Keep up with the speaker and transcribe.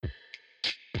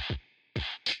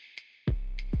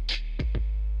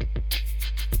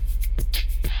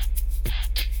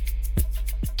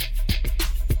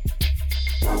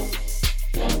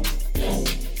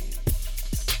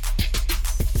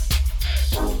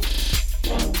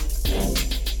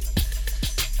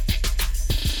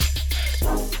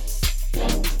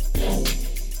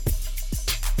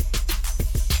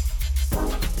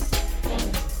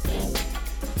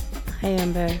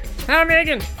Amber. Hi,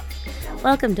 Megan.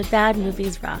 Welcome to Bad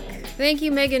Movies Rock. Thank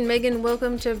you, Megan. Megan,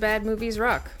 welcome to Bad Movies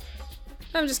Rock.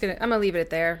 I'm gonna leave it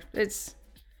there. It's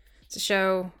a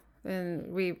show,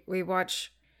 and we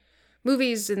watch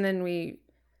movies, and then we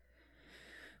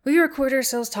record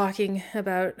ourselves talking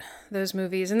about those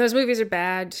movies, and those movies are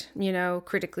bad,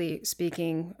 critically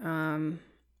speaking.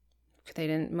 They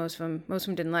didn't. Most of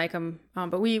them didn't like them,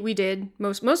 but we did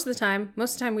most of the time.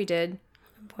 Most of the time, we did.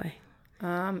 Oh boy.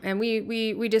 And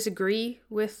we disagree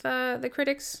with the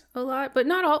critics a lot, but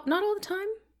not all the time.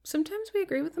 Sometimes we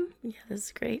agree with them. Yeah, this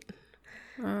is great.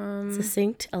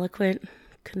 Succinct, eloquent.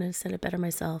 Couldn't have said it better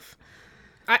myself.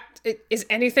 Is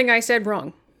anything I said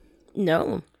wrong?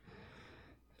 No,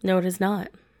 it is not.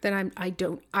 Then I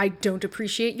don't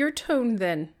appreciate your tone.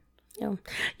 Then. No,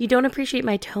 you don't appreciate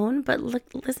my tone, but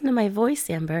listen to my voice,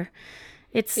 Amber.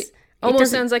 It almost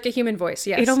sounds like a human voice.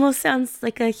 Yes, it almost sounds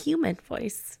like a human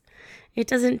voice. It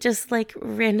doesn't just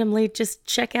randomly just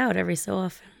check out every so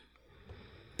often.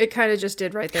 It kind of just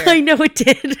did right there. I know it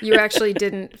did. You actually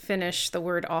didn't finish the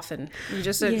word often. You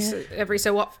just said every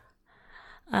so often.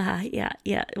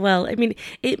 Yeah. Well, I mean,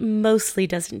 it mostly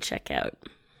doesn't check out.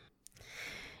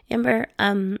 Amber,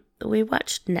 we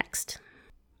watched Next.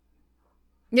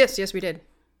 Yes, we did.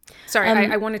 Sorry,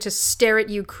 I wanted to stare at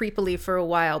you creepily for a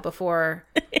while before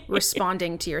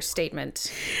responding to your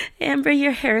statement. Amber,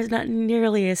 your hair is not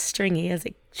nearly as stringy as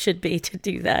it should be to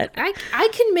do that. I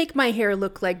can make my hair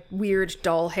look like weird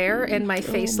doll hair and my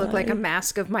face look like a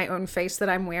mask of my own face that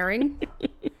I'm wearing.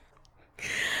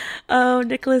 Oh,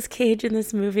 Nicolas Cage in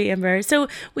this movie, Amber. So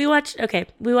we watched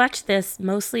this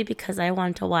mostly because I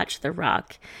wanted to watch The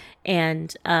Rock,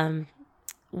 and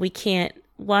we can't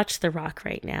watch The Rock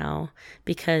right now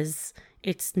because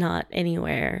it's not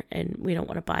anywhere and we don't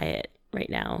want to buy it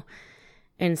right now.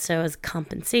 And so as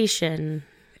compensation,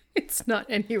 it's not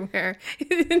anywhere.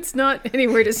 It's not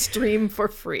anywhere to stream for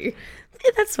free.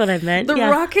 That's what I meant. The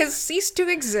Rock has ceased to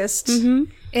exist. Mm-hmm.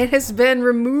 It has been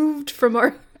removed from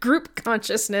our group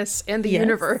consciousness and the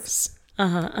universe.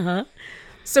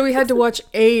 So we had to watch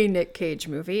a Nick Cage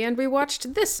movie, and we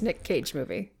watched this Nick Cage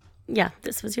movie. Yeah,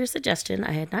 this was your suggestion.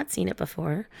 I had not seen it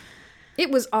before. It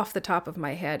was off the top of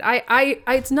my head.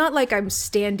 It's not like I'm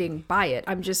standing by it.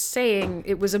 I'm just saying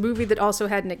it was a movie that also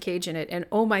had Nick Cage in it, and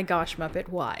oh my gosh, Muppet,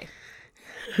 why?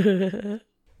 I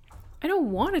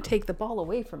don't want to take the ball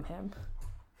away from him.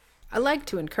 I like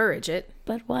to encourage it.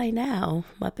 But why now,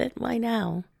 Muppet? Why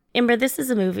now? Amber, this is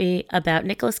a movie about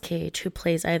Nicolas Cage, who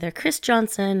plays either Chris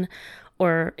Johnson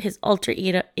or his alter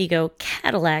ego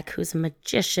Cadillac, who's a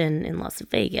magician in Las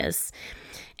Vegas,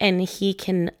 and he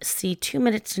can see 2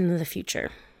 minutes into the future.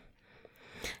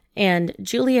 And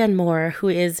Julianne Moore, who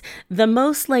is the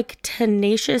most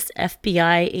tenacious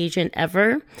FBI agent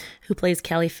ever, who plays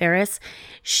Callie Ferris,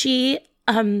 she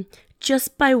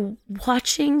just by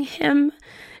watching him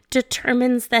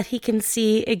determines that he can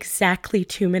see exactly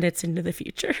 2 minutes into the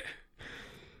future.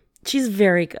 She's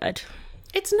very good.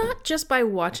 It's not just by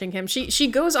watching him. She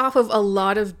goes off of a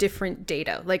lot of different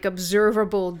data,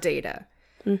 observable data.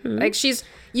 Mm-hmm.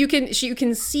 You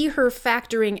can see her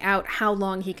factoring out how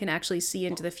long he can actually see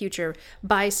into the future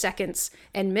by seconds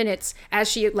and minutes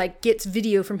as she gets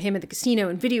video from him at the casino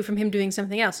and video from him doing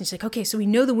something else. And she's like, okay, so we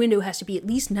know the window has to be at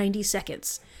least 90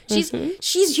 seconds.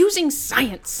 She's using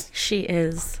science. She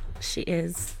is. She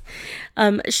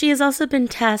has also been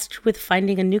tasked with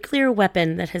finding a nuclear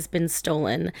weapon that has been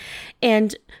stolen.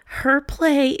 And her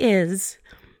play is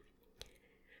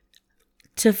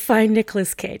to find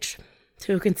Nicolas Cage,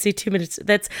 who can see 2 minutes.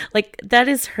 That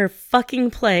is her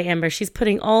fucking play, Amber. She's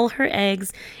putting all her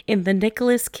eggs in the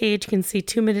Nicolas Cage can see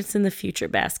 2 minutes in the future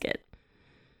basket.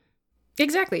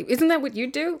 Exactly. Isn't that what you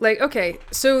do? Okay,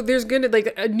 so there's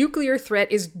a nuclear threat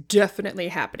is definitely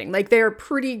happening. They're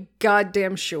pretty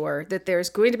goddamn sure that there's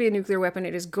going to be a nuclear weapon.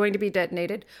 It is going to be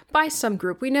detonated by some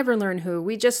group. We never learn who.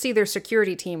 We just see their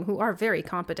security team, who are very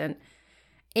competent.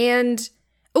 And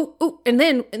and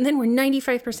then we're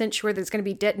 95% sure that it's going to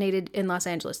be detonated in Los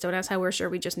Angeles. Don't ask how we're sure.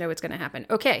 We just know it's going to happen.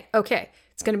 Okay.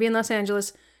 It's going to be in Los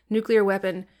Angeles. Nuclear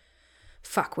weapon.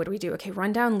 Fuck, what do we do? Okay,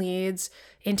 run down leads,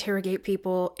 interrogate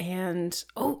people, and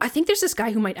I think there's this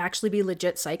guy who might actually be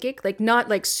legit psychic,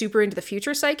 not super into the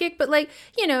future psychic, but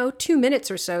 2 minutes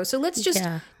or so. So let's just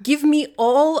give me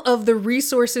all of the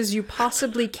resources you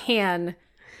possibly can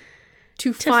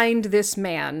to find this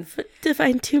man. To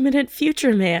find 2 minute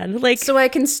future man. So I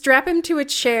can strap him to a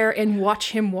chair and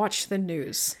watch him watch the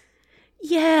news.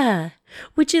 Yeah,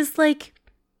 which is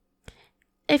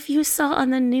if you saw on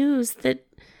the news that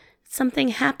something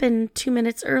happened 2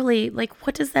 minutes early,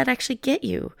 what does that actually get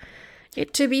you?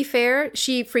 To be fair,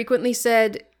 she frequently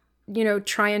said,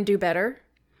 try and do better.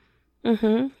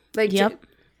 Mm-hmm. Like, Yep.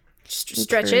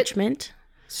 stretch it.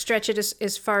 Stretch it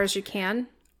as far as you can.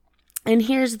 And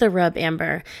here's the rub,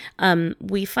 Amber.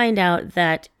 We find out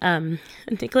that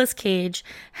Nicolas Cage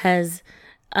has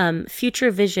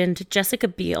future visioned Jessica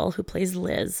Biel, who plays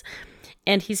Liz,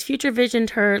 and he's future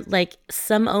visioned her like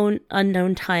some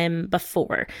unknown time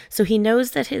before. So he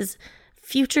knows that his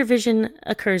future vision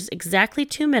occurs exactly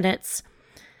 2 minutes,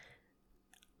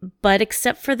 but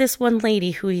except for this one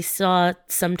lady who he saw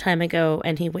some time ago,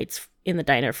 and he waits in the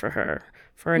diner for her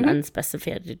for an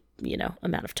unspecified,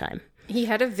 amount of time. He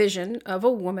had a vision of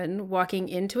a woman walking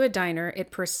into a diner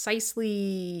at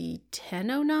precisely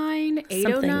 10:09,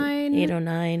 8:09.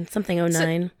 8:09, something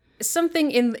 09.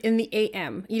 Something in the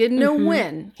AM. He didn't know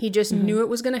when. He just knew it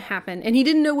was going to happen. And he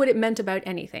didn't know what it meant about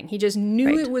anything. He just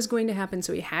knew it was going to happen,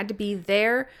 so he had to be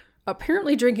there,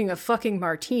 apparently drinking a fucking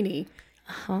martini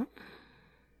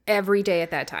every day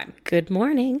at that time. Good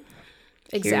morning.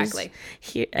 Exactly.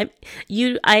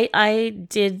 I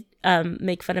did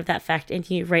make fun of that fact, and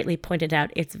he rightly pointed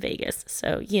out it's Vegas.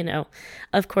 So,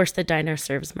 of course the diner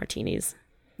serves martinis.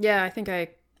 Yeah, I think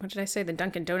what did I say? The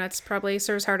Dunkin' Donuts probably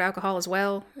serves hard alcohol as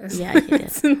well. Yeah, he did.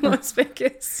 It's in Las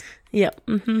Vegas. Yep.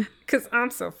 Mm-hmm. Because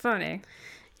I'm so funny.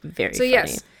 Very so funny.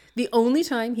 Yes, the only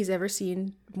time he's ever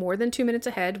seen more than 2 minutes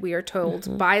ahead, we are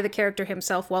told by the character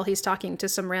himself while he's talking to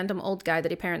some random old guy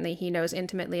that apparently he knows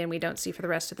intimately and we don't see for the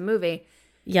rest of the movie.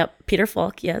 Yep, Peter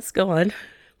Falk. Yes, go on.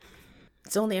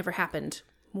 It's only ever happened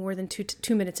more than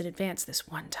 2 minutes in advance this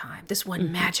one time. This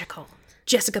one magical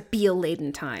Jessica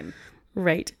Biel-laden time.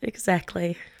 Right,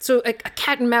 exactly. So a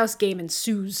cat and mouse game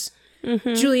ensues.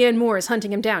 Julianne Moore is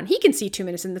hunting him down. He can see 2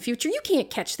 minutes in the future. You can't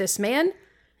catch this man.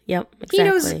 Yep, exactly. He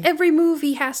knows every move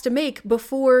he has to make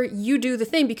before you do the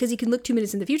thing because he can look 2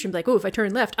 minutes in the future and be like, oh, if I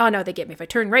turn left, oh, no, they get me. If I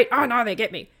turn right, oh, no, they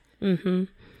get me. Mm-hmm.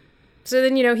 So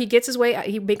then, he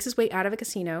he makes his way out of a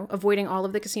casino, avoiding all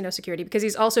of the casino security because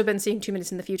he's also been seeing 2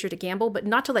 minutes in the future to gamble, but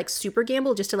not to like super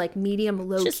gamble, just to like medium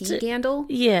low-key gamble.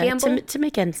 Yeah, gamble. To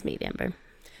make ends meet, Amber.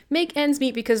 Make ends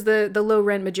meet because the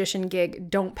low-rent magician gig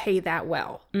don't pay that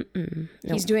well. Nope.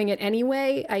 He's doing it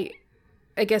anyway.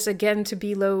 I guess, again, to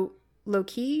be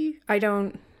low-key. I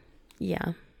don't...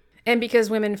 Yeah. And because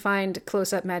women find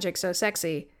close-up magic so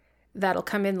sexy, that'll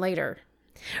come in later.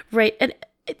 Right, and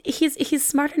he's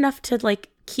smart enough to like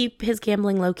keep his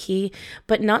gambling low key,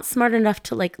 but not smart enough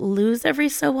to like lose every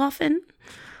so often.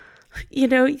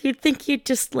 You'd think you'd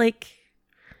just like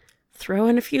throw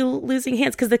in a few losing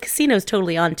hands because the casino's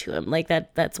totally onto him. Like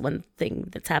that's one thing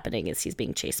that's happening is he's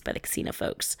being chased by the casino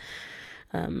folks.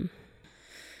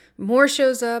 Moore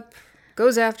shows up,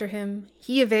 goes after him.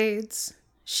 He evades.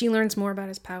 She learns more about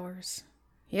his powers.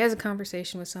 He has a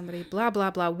conversation with somebody, blah, blah,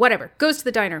 blah, whatever. Goes to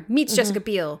the diner, meets Jessica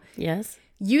Biel. Yes.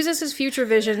 Uses his future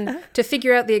vision to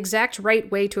figure out the exact right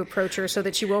way to approach her so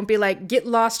that she won't be like, get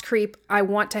lost, creep. I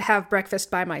want to have breakfast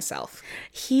by myself.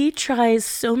 He tries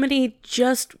so many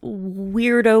just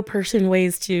weirdo person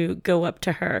ways to go up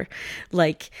to her.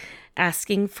 Like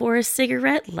asking for a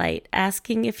cigarette light,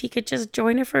 asking if he could just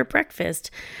join her for breakfast.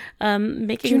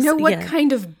 Do you know what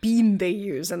kind of bean they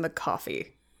use in the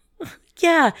coffee?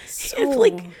 Yeah. So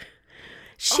like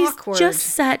she's awkward. just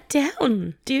sat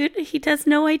down, dude. He has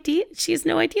no idea. She has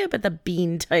no idea about the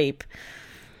bean type.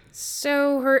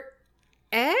 So her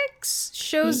ex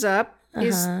shows up,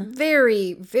 is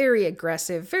very, very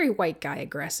aggressive, very white guy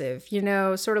aggressive,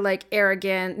 sort of like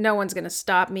arrogant. No one's going to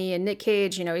stop me. And Nick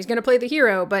Cage, he's going to play the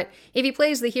hero. But if he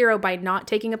plays the hero by not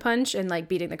taking a punch and like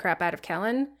beating the crap out of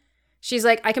Kellen, she's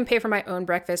like, I can pay for my own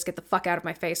breakfast. Get the fuck out of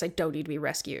my face. I don't need to be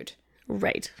rescued.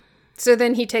 Right. So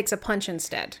then he takes a punch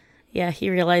instead. Yeah, he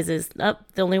realizes, the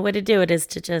only way to do it is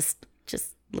to just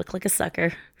look like a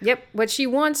sucker. Yep. What she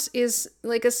wants is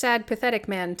like a sad, pathetic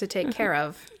man to take care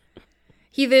of.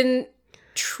 He then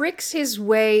tricks his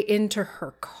way into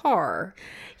her car.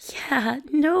 Yeah,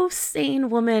 no sane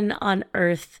woman on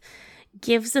earth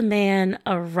gives a man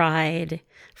a ride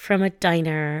from a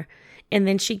diner, and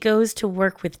then she goes to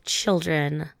work with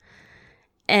children,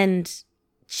 and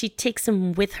she takes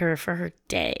him with her for her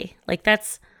day. Like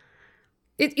that's...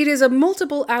 It is a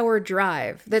multiple hour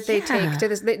drive that they take to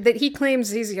this, that he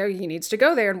claims he needs to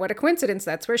go there. And what a coincidence.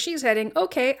 That's where she's heading.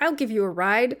 Okay, I'll give you a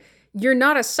ride. You're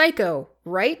not a psycho,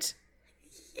 right?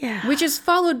 Yeah. Which is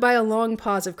followed by a long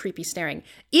pause of creepy staring.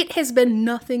 It has been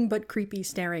nothing but creepy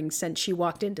staring since she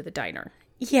walked into the diner.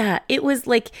 Yeah, it was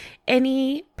like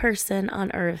any person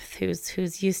on earth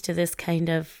who's used to this kind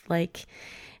of like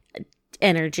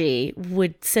energy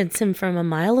would sense him from a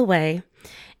mile away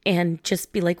and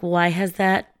just be like, why has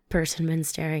that person been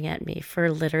staring at me for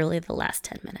literally the last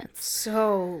 10 minutes?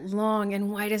 So long.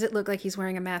 And why does it look like he's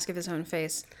wearing a mask of his own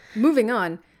face? Moving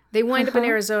on. They wind up in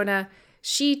Arizona.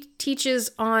 She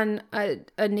teaches on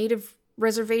a native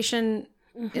reservation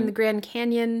in the Grand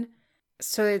Canyon.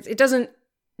 So it doesn't,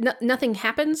 nothing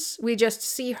happens. We just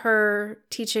see her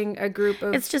teaching a group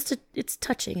of... It's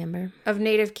touching, Amber. Of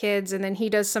native kids, and then he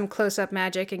does some close-up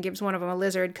magic and gives one of them a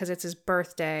lizard because it's his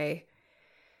birthday.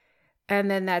 And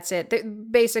then that's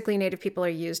it. Basically, native people are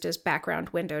used as background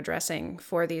window dressing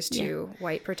for these two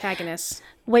white protagonists.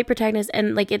 White protagonists,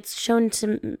 and like it's shown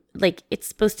to, like, it's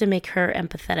supposed to make her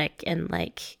empathetic and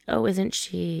like, oh, isn't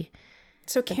she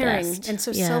so caring and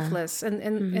so selfless?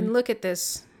 And look at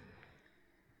this.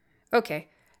 Okay.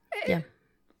 Yeah.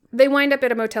 They wind up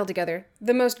at a motel together.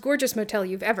 The most gorgeous motel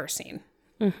you've ever seen.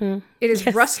 Mm-hmm. It is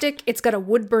rustic. It's got a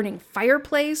wood-burning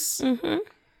fireplace. Mm-hmm.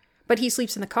 But he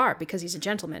sleeps in the car because he's a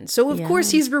gentleman. So, of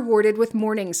course, he's rewarded with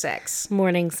morning sex.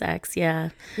 Morning sex,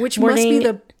 yeah. Which must be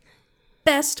the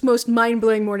best, most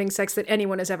mind-blowing morning sex that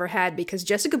anyone has ever had, because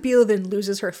Jessica Biel then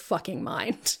loses her fucking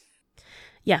mind.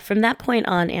 Yeah, from that point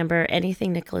on, Amber,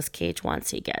 anything Nicolas Cage wants,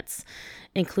 he gets.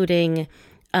 Including,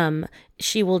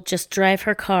 she will just drive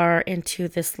her car into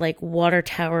this, like, water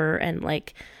tower and,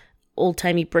 like,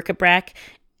 old-timey bric-a-brac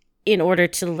in order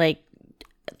to, like,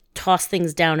 toss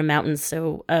things down a mountain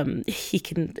so he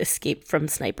can escape from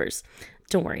snipers.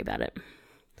 Don't worry about it.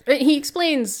 He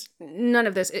explains none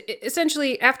of this.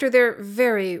 Essentially, after their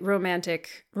very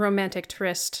romantic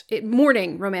tryst,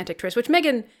 morning romantic tryst, which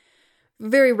Megan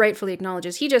very rightfully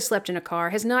acknowledges, he just slept in a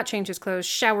car, has not changed his clothes,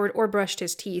 showered, or brushed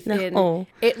his teeth in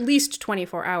at least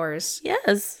 24 hours.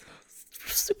 Yes.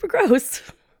 Super gross.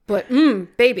 But,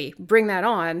 baby, bring that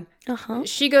on. Uh-huh.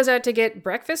 She goes out to get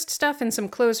breakfast stuff and some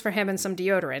clothes for him and some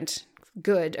deodorant.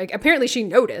 Good. Apparently she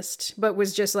noticed, but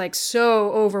was just, like,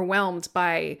 so overwhelmed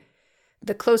by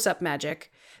the close-up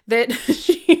magic that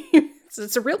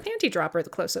it's a real panty dropper, the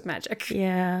close-up magic.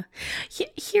 Yeah.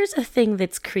 Here's a thing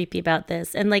that's creepy about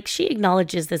this. And, like, she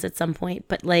acknowledges this at some point,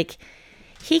 but, like,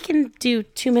 he can do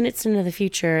 2 minutes into the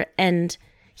future, and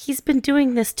he's been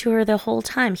doing this to her the whole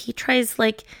time. He tries,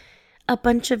 like, a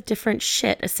bunch of different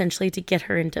shit essentially to get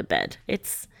her into bed.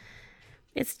 It's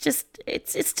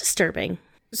disturbing.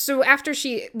 So after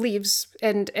she leaves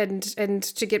and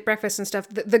to get breakfast and stuff,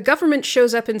 the government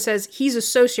shows up and says he's a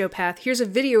sociopath. Here's a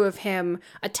video of him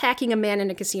attacking a man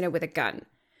in a casino with a gun.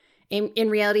 In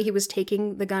reality, he was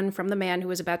taking the gun from the man who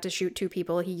was about to shoot two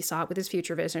people. He saw it with his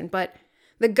future vision. But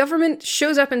the government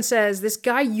shows up and says, this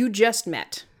guy you just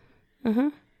met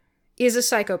is a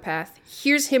psychopath.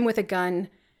 Here's him with a gun.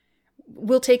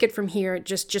 We'll take it from here.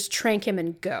 Just trank him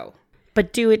and go.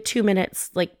 But do it 2 minutes,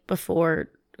 like, before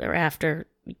or after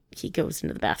he goes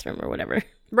into the bathroom or whatever.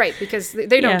 Right, because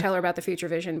they don't tell her about the future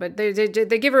vision, but they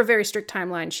give her a very strict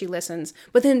timeline. She listens.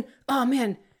 But then, oh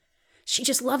man, she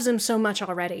just loves him so much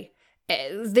already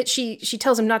that she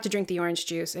tells him not to drink the orange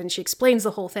juice, and she explains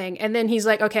the whole thing. And then he's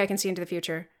like, okay, I can see into the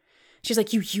future. She's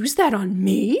like, you used that on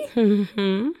me?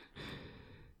 Mm-hmm.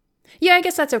 Yeah, I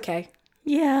guess that's okay.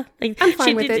 Yeah. Like, I'm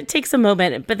fine with it. It takes a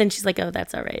moment, but then she's like, oh,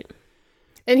 that's all right.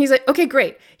 And he's like, okay,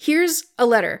 great. Here's a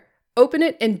letter. Open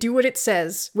it and do what it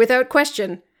says without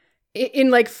question in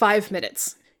like 5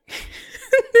 minutes.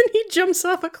 And then he jumps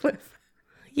off a cliff.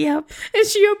 Yep. And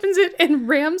she opens it and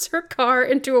rams her car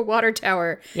into a water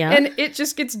tower. Yeah. And it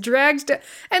just gets dragged down.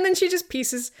 And then she just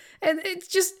pieces. And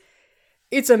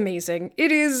it's amazing.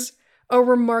 It is a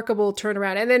remarkable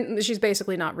turnaround. And then she's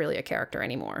basically not really a character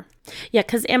anymore. Yeah,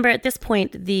 because Amber, at this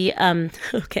point,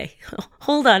 okay,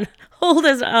 hold on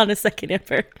a second,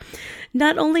 Amber.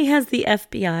 Not only has the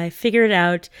FBI figured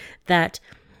out that,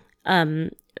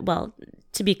 well,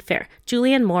 to be fair,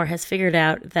 Julianne Moore has figured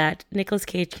out that Nicolas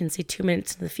Cage can see 2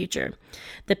 minutes in the future.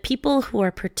 The people who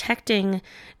are protecting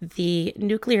the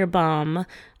nuclear bomb,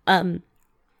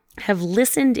 have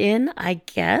listened in, I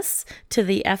guess, to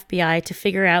the FBI to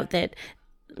figure out that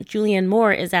Julianne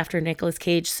Moore is after Nicolas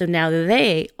Cage, so now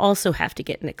they also have to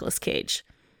get Nicolas Cage.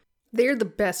 They're the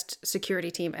best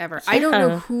security team ever. Yeah. I don't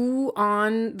know who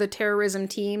on the terrorism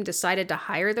team decided to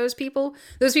hire those people.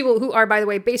 Those people who are, by the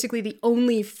way, basically the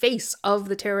only face of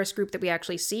the terrorist group that we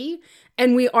actually see,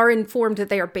 and we are informed that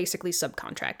they are basically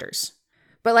subcontractors.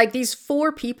 But like, these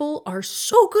 4 people are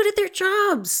so good at their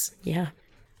jobs. Yeah.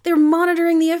 They're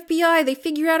monitoring the FBI. They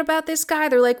figure out about this guy.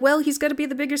 They're like, well, he's going to be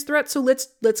the biggest threat, so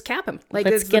let's cap him. Like,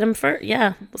 let's get him first.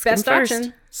 Yeah, best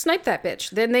option. Snipe that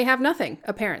bitch. Then they have nothing,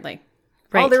 apparently.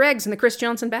 Right. All their eggs in the Chris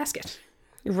Johnson basket.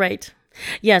 Right.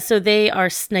 Yeah, so they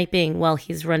are sniping while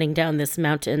he's running down this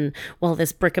mountain, while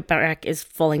this bric-a-brac is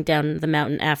falling down the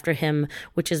mountain after him,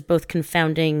 which is both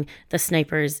confounding the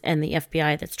snipers and the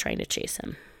FBI that's trying to chase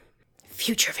him.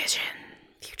 Future vision.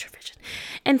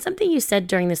 And something you said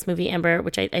during this movie, Amber,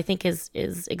 which I think is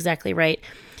exactly right,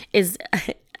 is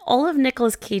all of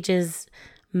Nicolas Cage's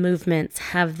movements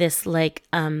have this like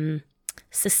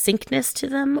succinctness to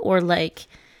them, or like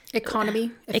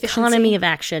Economy of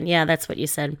action. Yeah, that's what you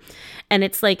said. And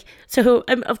it's like, so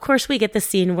of course we get the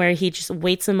scene where he just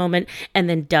waits a moment and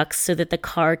then ducks so that the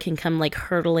car can come like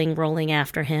hurtling, rolling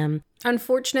after him.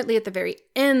 Unfortunately, at the very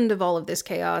end of all of this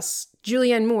chaos,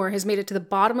 Julianne Moore has made it to the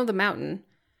bottom of the mountain.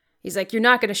 He's like, "You're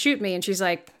not going to shoot me." And she's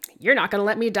like, "You're not going to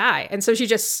let me die." And so she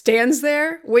just stands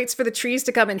there, waits for the trees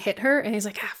to come and hit her. And he's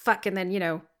like, "Ah, fuck." And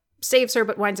then, saves her,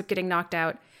 but winds up getting knocked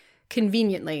out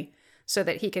conveniently so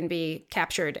that he can be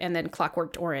captured and then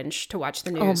clockworked orange to watch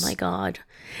the news. Oh my God.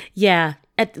 Yeah.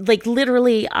 Like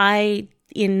literally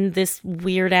in this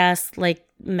weird ass like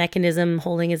mechanism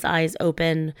holding his eyes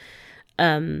open.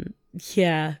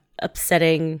 Yeah.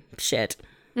 Upsetting shit.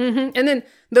 Mm-hmm. And then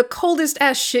the coldest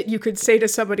ass shit you could say to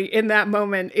somebody in that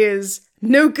moment is,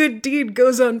 "No good deed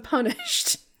goes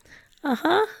unpunished."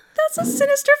 Uh-huh. That's a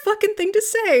sinister fucking thing to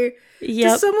say.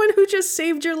 Yep. To someone who just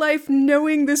saved your life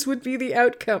knowing this would be the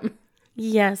outcome.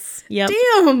 Yes. Yep.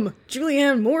 Damn!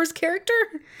 Julianne Moore's character?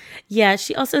 Yeah,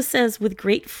 she also says, "With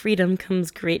great freedom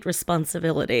comes great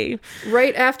responsibility."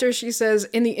 Right after she says,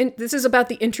 this is about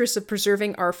the interests of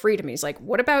preserving our freedom. He's like,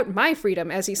 "What about my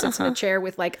freedom?" As he sits in a chair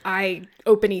with like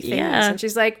eye-opening things. Yeah. And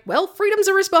she's like, "Well, freedom's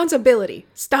a responsibility.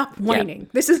 Stop whining.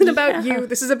 Yep. This isn't about you.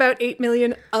 This is about 8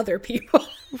 million other people."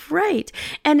 Right.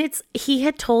 And he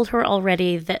had told her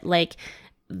already that like,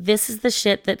 this is the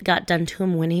shit that got done to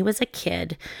him when he was a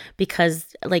kid,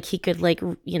 because like he could like,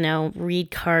 read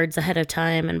cards ahead of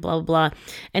time and blah, blah, blah.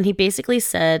 And he basically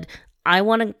said, "I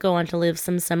want to go on to live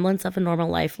some semblance of a normal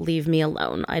life. Leave me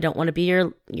alone. I don't want to be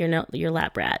your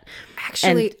lap rat."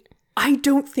 Actually, I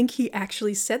don't think he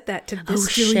actually said that to this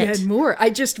Julianne Moore. I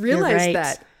just realized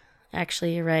that.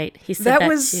 Actually, you're right. He said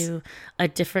that to a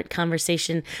different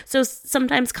conversation. So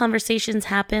sometimes conversations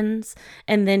happens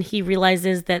and then he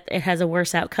realizes that it has a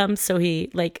worse outcome. So he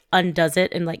like undoes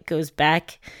it and like goes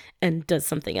back and does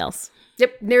something else.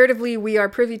 Yep. Narratively, we are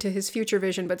privy to his future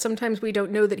vision, but sometimes we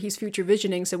don't know that he's future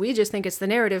visioning. So we just think it's the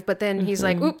narrative. But then he's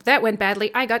like, "Oop, that went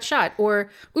badly. I got shot." Or,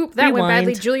 "Oop, that went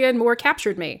badly. Julianne Moore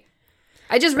captured me."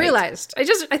 I just realized. I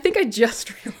think I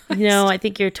just realized. No, I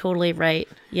think you're totally right.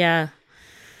 Yeah.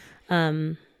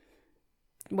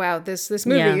 Wow, this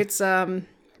movie, it's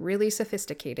really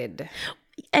sophisticated.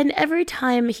 And every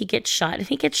time he gets shot, and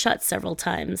he gets shot several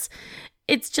times,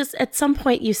 it's just at some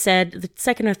point you said the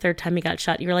second or third time he got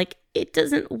shot, you were like,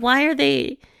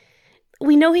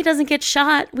 we know he doesn't get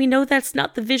shot. We know that's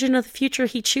not the vision of the future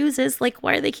he chooses. Like,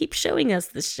 why do they keep showing us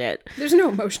this shit? There's no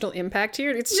emotional impact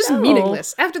here. It's just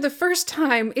meaningless. After the first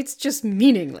time, it's just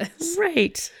meaningless.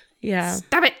 Right. Yeah.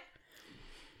 Stop it.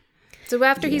 So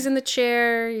after he's in the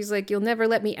chair, he's like, "You'll never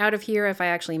let me out of here if I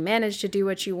actually manage to do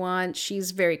what you want."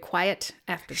 She's very quiet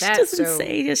after that. She doesn't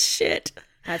say a shit.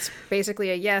 That's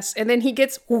basically a yes. And then he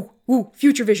gets,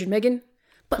 future vision, Megan.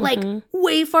 But like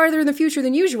way farther in the future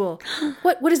than usual.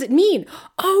 What does it mean?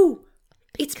 Oh,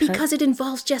 it's because it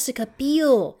involves Jessica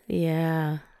Biel.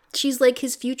 Yeah. She's like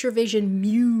his future vision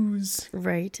muse.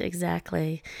 Right,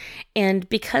 exactly. And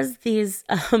because these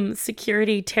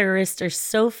security terrorists are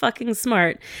so fucking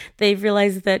smart, they've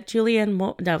realized that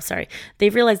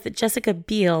they've realized that Jessica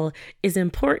Biel is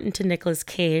important to Nicolas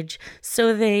Cage,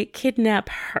 so they kidnap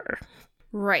her.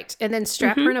 Right, and then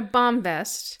strap her in a bomb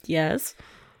vest. Yes.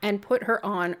 And put her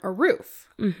on a roof.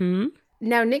 Mm-hmm.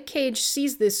 Now, Nick Cage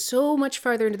sees this so much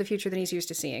farther into the future than he's used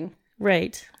to seeing.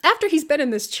 Right. After he's been in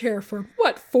this chair for,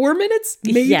 4 minutes?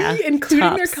 Maybe, yeah, including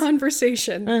tops. Their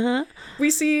conversation. Uh-huh.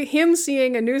 We see him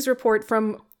seeing a news report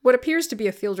from what appears to be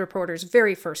a field reporter's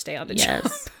very first day on the job.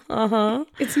 Yes. Uh-huh.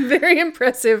 It's very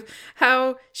impressive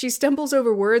how she stumbles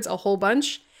over words a whole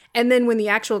bunch, and then when the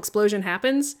actual explosion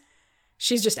happens,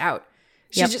 she's just out.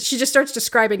 She just starts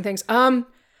describing things. Oh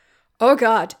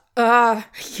God.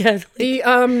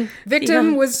 The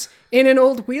victim was in an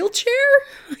old wheelchair.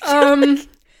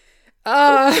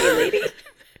 Lady.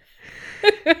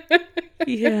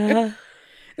 Yeah.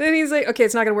 Then he's like, "Okay,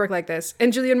 it's not gonna work like this."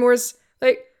 And Julianne Moore's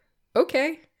like,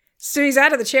 "Okay." So he's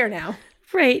out of the chair now.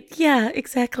 Right. Yeah,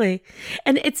 exactly.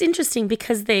 And it's interesting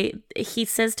because he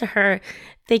says to her,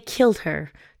 they killed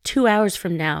her 2 hours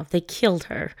from now. They killed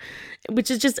her, which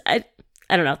is just, I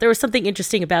don't know. There was something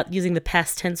interesting about using the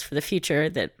past tense for the future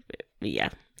that, yeah.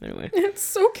 Anyway. It's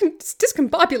so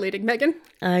discombobulating, Megan.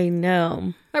 I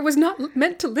know. I was not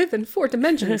meant to live in 4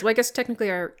 dimensions. Well, I guess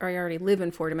technically I already live in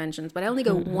 4 dimensions, but I only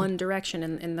go one direction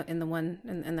in that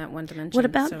one dimension. What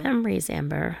about memories,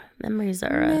 Amber? Memories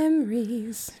are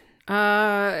memories.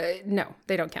 No,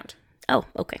 they don't count. Oh,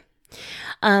 okay.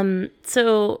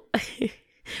 So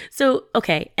So,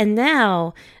 okay. And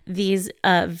now these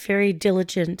very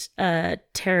diligent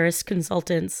terrorist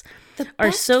consultants The are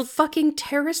best so fucking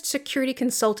terrorist security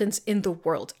consultants in the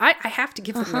world. I have to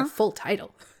give them their full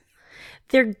title.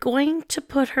 they're going to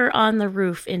put her on the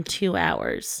roof in 2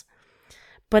 hours,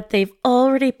 but they've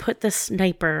already put the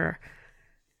sniper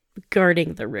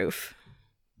guarding the roof.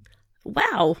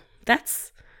 Wow,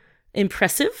 that's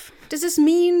impressive. Does this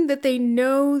mean that they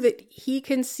know that he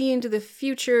can see into the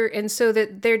future, and so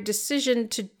that their decision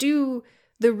to do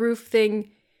the roof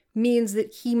thing means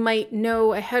that he might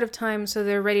know ahead of time, so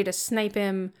they're ready to snipe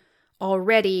him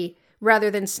already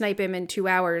rather than snipe him in 2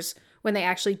 hours when they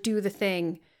actually do the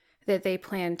thing that they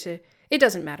plan to? It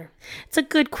doesn't matter. It's a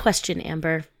good question,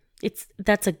 Amber.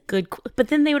 That's a good, but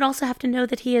then they would also have to know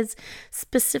that he has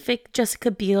specific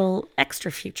Jessica Biel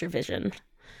extra future vision.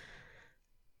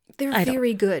 They're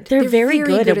very good. They're very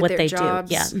good at what their they jobs.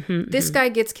 do. Yeah. This guy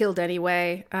gets killed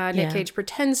anyway. Nick Cage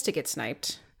pretends to get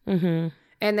sniped. And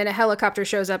then a helicopter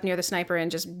shows up near the sniper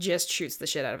and just shoots the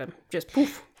shit out of him. Just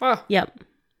poof. Oh. Yep.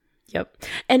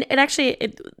 And it actually,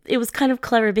 it was kind of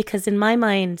clever because in my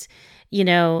mind, you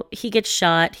know, he gets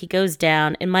shot, he goes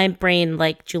down. In my brain,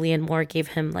 like Julianne Moore gave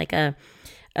him like a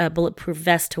bulletproof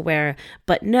vest to wear.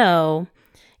 But no,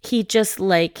 he just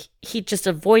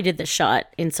avoided the shot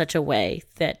in such a way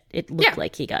that it looked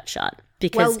like he got shot.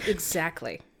 Because, well,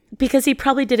 exactly. Because he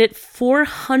probably did it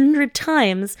 400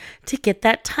 times to get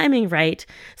that timing right.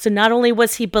 So not only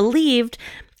was he believed,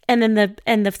 and then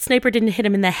the sniper didn't hit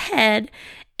him in the head,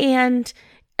 and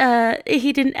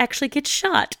he didn't actually get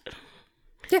shot.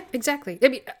 Yeah, exactly. I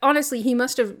mean, honestly, he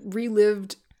must have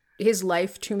relived his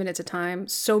life 2 minutes at a time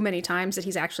so many times that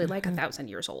he's actually like 1,000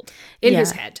 years old in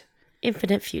his head.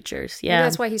 Infinite futures, yeah. Maybe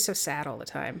that's why he's so sad all the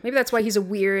time. Maybe that's why he's a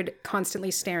weird,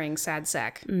 constantly staring sad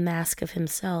sack. Mask of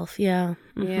himself, yeah.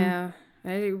 Yeah.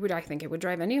 I think it would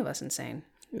drive any of us insane.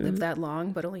 Live that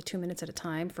long, but only 2 minutes at a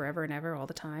time, forever and ever, all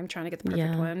the time, trying to get the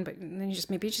perfect one. But then you just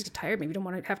get tired. Maybe you don't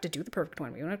want to have to do the perfect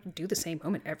one. You don't have to do the same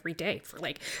moment every day for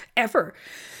like ever.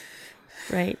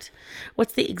 Right.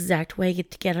 What's the exact way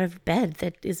to get out of bed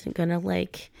that isn't going to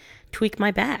like tweak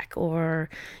my back, or,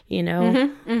 you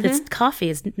know, this coffee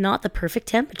is not the perfect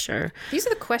temperature? These are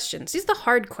the questions. These are the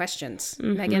hard questions,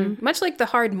 Megan. Much like the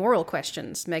hard moral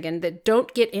questions, Megan, that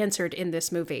don't get answered in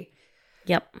this movie.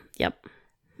 Yep.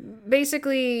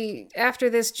 Basically, after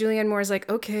this, Julianne Moore's like,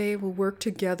 okay, we'll work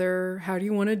together. How do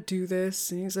you want to do this?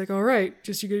 And he's like, all right,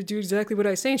 just you got to do exactly what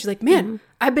I say. And she's like, man,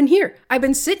 I've been here. I've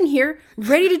been sitting here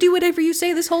ready to do whatever you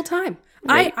say this whole time.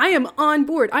 Right. I am on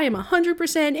board. I am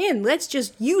 100% in. Let's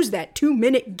just use that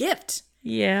 2-minute gift.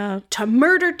 Yeah. To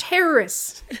murder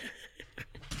terrorists.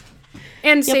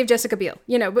 And save Jessica Biel.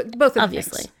 You know, both of the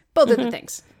things. Both of the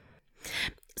things.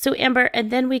 So Amber,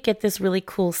 and then we get this really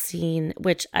cool scene,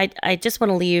 which I just want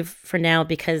to leave for now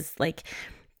because like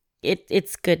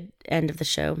it's good end of the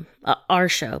show, our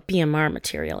show, BMR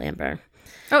material, Amber.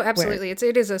 Oh, absolutely.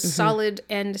 It is a solid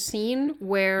end scene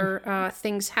where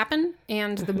things happen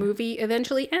and the movie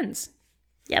eventually ends.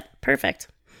 Yep, perfect.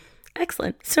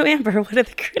 Excellent. So Amber, what do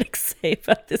the critics say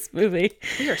about this movie?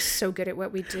 We are so good at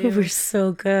what we do. We're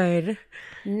so good.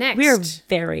 Next. We are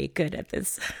very good at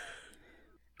this.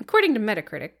 According to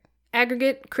Metacritic,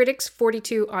 aggregate critics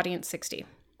 42, audience 60.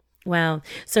 Wow.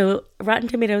 So Rotten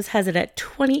Tomatoes has it at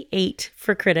 28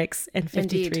 for critics and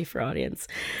 53 Indeed. for audience.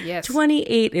 Yes.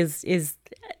 28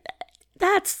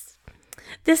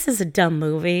 this is a dumb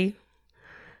movie.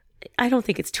 I don't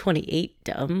think it's 28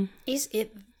 dumb. Is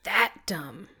it that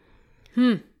dumb?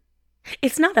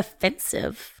 It's not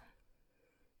offensive.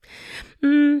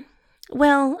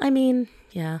 Well, I mean,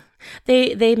 yeah.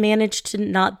 They managed to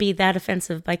not be that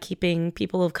offensive by keeping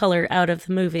people of color out of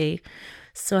the movie.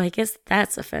 So I guess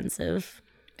that's offensive.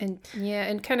 And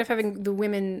kind of having the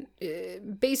women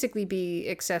basically be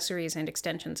accessories and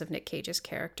extensions of Nick Cage's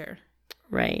character.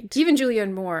 Right. Even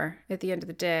Julianne Moore, at the end of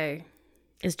the day,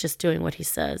 is just doing what he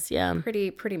says, yeah.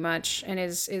 Pretty much, and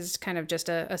is kind of just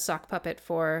a sock puppet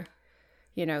for,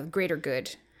 you know, greater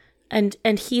good. And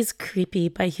he's creepy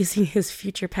by using his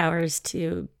future powers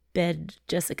to bed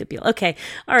Jessica Biel. Okay,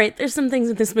 all right, there's some things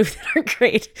in this movie that aren't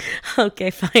great.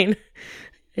 Okay, fine.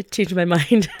 I changed my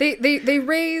mind. They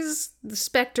raise the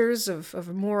specters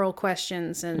of moral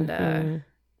questions and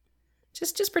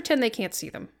just pretend they can't see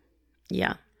them.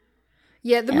 Yeah.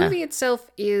 Yeah, the movie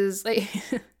itself is, like,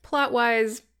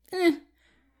 plot-wise,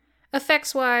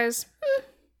 effects-wise,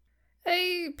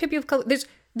 people of color.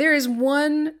 There is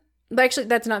one, actually,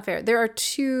 that's not fair. There are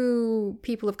two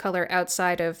people of color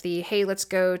outside of the, hey, let's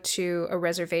go to a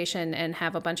reservation and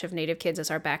have a bunch of native kids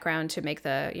as our background to make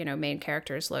the, you know, main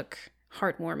characters look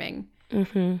heartwarming.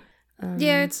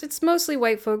 Yeah, it's mostly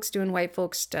white folks doing white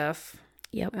folks stuff.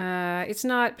 Yep. It's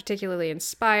not particularly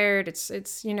inspired.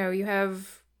 It's you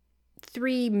have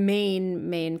three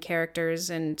main characters,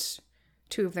 and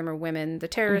two of them are women. The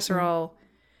terrorists are all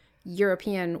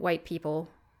European white people.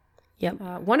 Yep.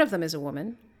 One of them is a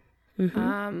woman.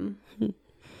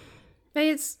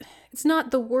 It's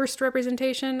not the worst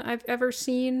representation I've ever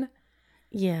seen.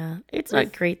 Yeah. It's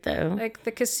not great, though. Like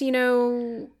the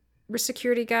casino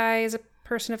security guy is a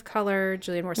person of color.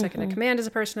 Julianne Moore second in command is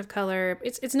a person of color.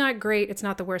 It's not great. It's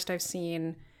not the worst I've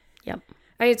seen. Yep.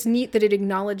 It's neat that it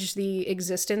acknowledged the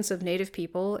existence of Native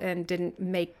people and didn't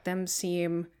make them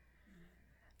seem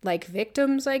like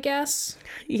victims, I guess.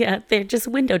 Yeah, they're just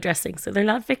window dressing, so they're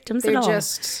not victims They're at all.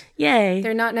 just... Yay.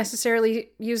 They're not necessarily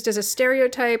used as a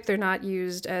stereotype. They're not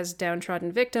used as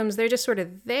downtrodden victims. They're just sort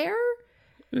of there.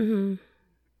 Mm-hmm.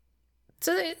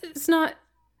 So it's not,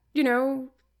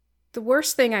 the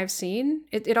worst thing I've seen.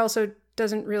 It also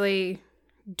doesn't really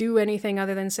do anything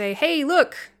other than say, hey,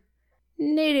 look,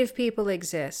 Native people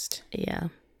exist. Yeah.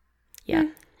 Yeah.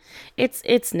 It's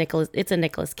a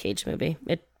Nicolas Cage movie.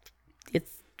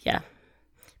 Yeah.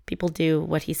 People do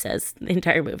what he says the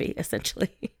entire movie, essentially.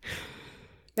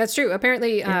 That's true.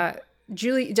 Apparently,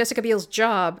 Jessica Biel's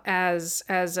job as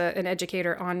an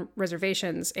educator on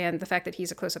reservations and the fact that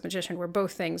he's a close-up magician were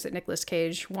both things that Nicolas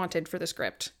Cage wanted for the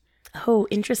script. Oh,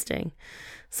 interesting.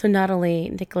 So not only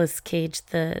Nicolas Cage,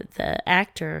 the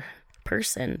actor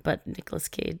person, but Nicolas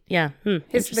Cage. Yeah.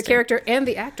 The character and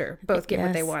the actor both get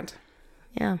what they want.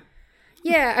 Yeah.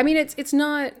 Yeah. I mean, it's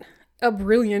not a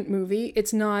brilliant movie.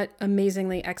 It's not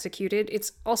amazingly executed.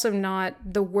 It's also not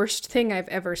the worst thing I've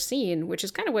ever seen, which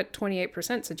is kind of what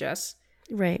 28% suggests.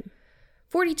 Right.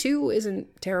 42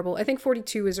 isn't terrible. I think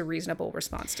 42 is a reasonable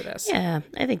response to this. Yeah,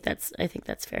 I think that's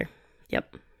fair.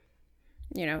 Yep.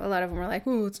 A lot of them are like,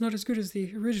 oh, it's not as good as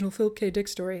the original Philip K. Dick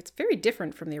story. It's very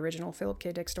different from the original Philip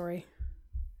K. Dick story.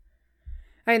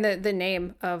 I mean, the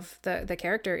name of the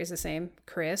character is the same,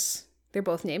 Chris. They're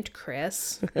both named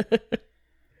Chris.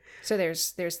 So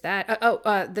there's that.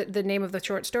 The name of the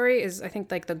short story is, I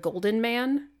think, like The Golden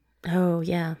Man. Oh,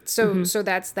 yeah. So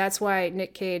that's why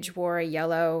Nick Cage wore a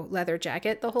yellow leather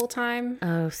jacket the whole time.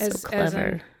 Oh, so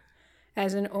clever.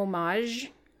 As an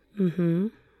homage. Mm-hmm.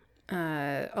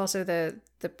 Also, the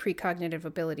precognitive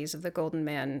abilities of the Golden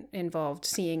Man involved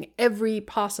seeing every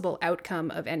possible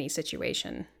outcome of any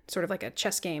situation. Sort of like a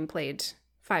chess game played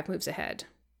 5 moves ahead.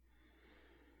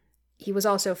 He was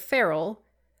also feral.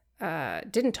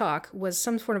 Didn't talk, was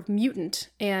some sort of mutant,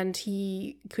 and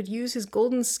he could use his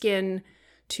golden skin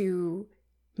to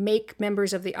make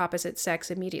members of the opposite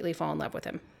sex immediately fall in love with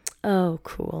him. Oh,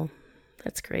 cool.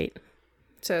 That's great.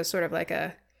 So sort of like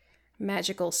a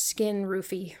magical skin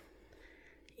roofie.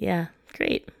 Yeah,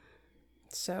 great.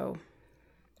 So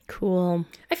cool.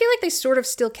 I feel like they sort of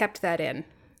still kept that in.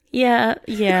 Yeah.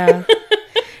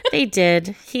 They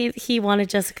did. He wanted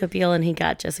Jessica Biel and he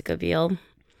got Jessica Biel.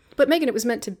 But Megan, it was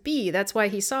meant to be. That's why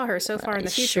he saw her so far in the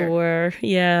future. Sure.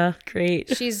 Yeah.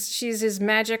 Great. She's his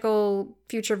magical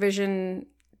future vision,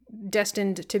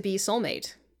 destined to be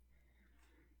soulmate.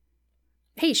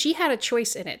 Hey, she had a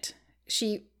choice in it.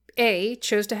 She, A,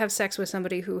 chose to have sex with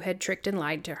somebody who had tricked and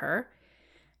lied to her.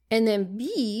 And then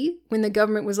B, when the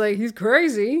government was like, he's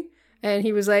crazy, and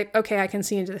he was like, okay, I can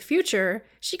see into the future,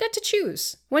 she got to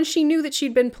choose. Once she knew that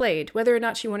she'd been played, whether or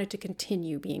not she wanted to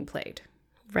continue being played.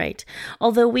 Right.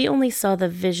 Although we only saw the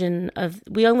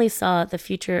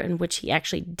future in which he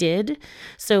actually did.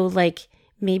 So like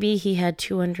maybe he had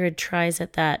 200 tries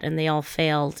at that and they all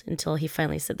failed until he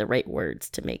finally said the right words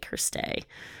to make her stay.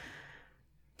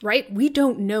 Right? We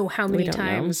don't know how many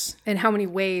times and how many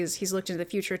ways he's looked into the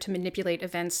future to manipulate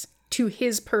events to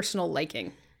his personal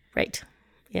liking. Right.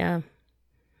 Yeah.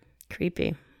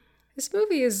 Creepy. This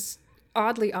movie is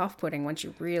oddly off-putting once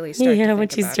you really start to think about it. Yeah,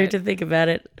 once you start to think about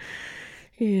it.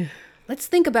 Yeah. Let's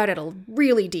think about it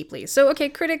really deeply. So, okay,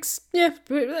 critics, I'm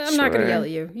not going to yell at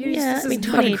you.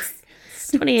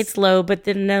 28's low, but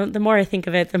then the more I think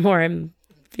of it, the more I'm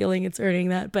feeling it's earning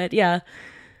that. But yeah.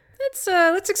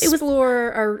 Let's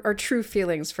explore our true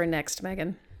feelings for next,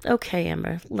 Megan. Okay,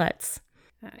 Amber, let's.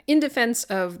 In defense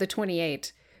of the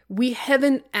 28, we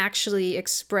haven't actually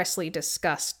expressly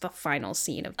discussed the final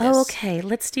scene of this. Oh, okay,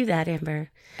 let's do that,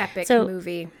 Amber. Epic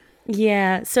movie.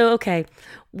 Yeah. So okay,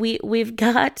 we've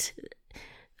got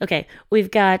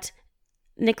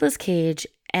Nicolas Cage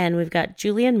and we've got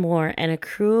Julianne Moore and a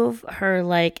crew of her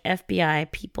like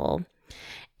FBI people,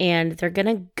 and they're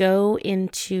gonna go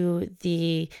into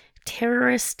the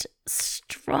terrorist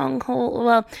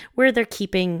stronghold, where they're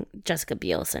keeping Jessica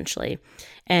Biel essentially,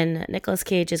 and Nicolas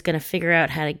Cage is gonna figure out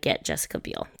how to get Jessica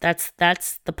Biel. That's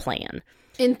the plan.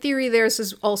 In theory, theirs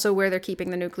is also where they're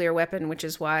keeping the nuclear weapon, which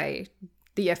is why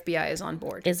the FBI is on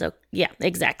board. Yeah,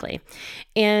 exactly.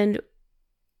 And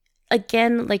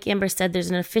again, like Amber said,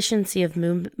 there's an efficiency of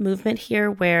movement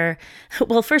here where,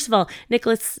 well, first of all,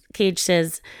 Nicolas Cage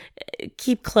says,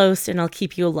 keep close and I'll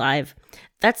keep you alive.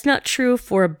 That's not true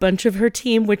for a bunch of her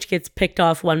team, which gets picked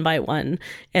off one by one.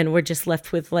 And we're just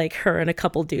left with like her and a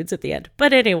couple dudes at the end.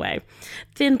 But anyway,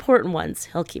 the important ones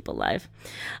he'll keep alive.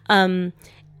 And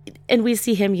we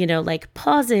see him, like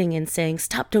pausing and saying,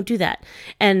 stop, don't do that.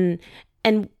 And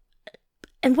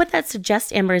what that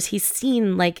suggests, Amber, is he's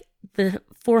seen like the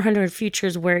 400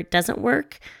 futures where it doesn't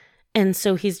work. And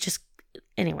so he's just,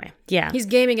 anyway, yeah. He's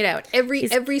gaming it out. Every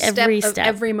step of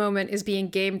every moment is being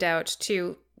gamed out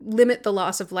to limit the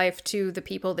loss of life to the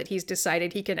people that he's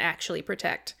decided he can actually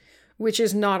protect, which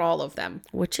is not all of them.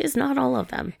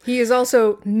 He is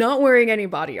also not wearing any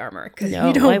body armor because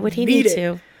why would he need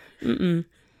to? Mm-mm.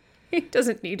 He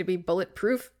doesn't need to be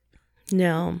bulletproof.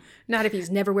 No. Not if he's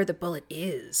never where the bullet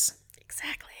is.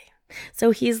 Exactly.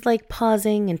 So he's like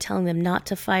pausing and telling them not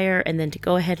to fire and then to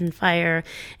go ahead and fire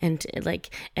and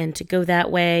to go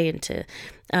that way and to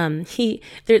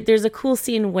there's a cool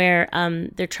scene where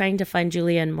they're trying to find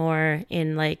Julianne Moore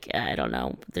in I don't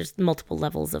know, there's multiple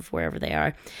levels of wherever they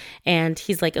are, and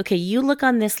he's like, okay, you look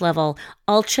on this level,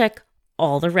 I'll check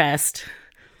all the rest.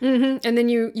 Mm-hmm. And then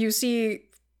you see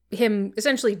him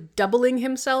essentially doubling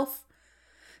himself.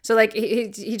 So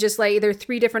he just there are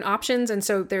 3 different options, and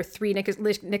so there are 3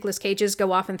 Nicolas Cages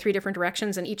go off in 3 different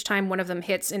directions, and each time one of them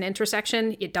hits an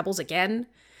intersection, it doubles again.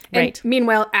 Right. And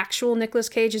meanwhile, actual Nicolas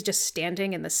Cage is just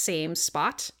standing in the same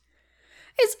spot.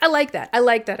 I like that. I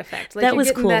like that effect. That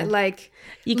was cool. That,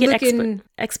 you get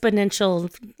exponential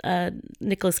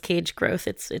Nicolas Cage growth.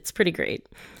 It's pretty great.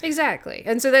 Exactly.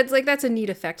 And so that's a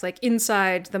neat effect.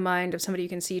 Inside the mind of somebody you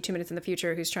can see 2 minutes in the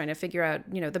future who's trying to figure out,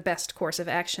 the best course of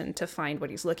action to find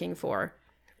what he's looking for.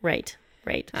 Right.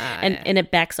 And it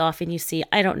backs off and you see,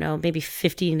 I don't know, maybe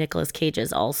 50 Nicolas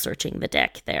Cages all searching the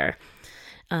deck there.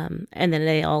 And then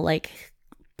they all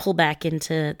pull back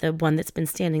into the one that's been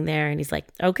standing there, and he's like,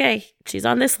 okay, she's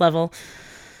on this level.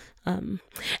 And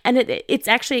it's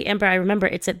actually, Amber, I remember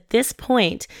it's at this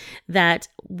point that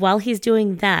while he's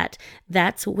doing that,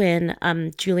 that's when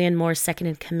Julianne Moore's second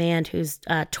in command, who's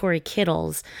Tori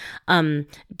Kittles,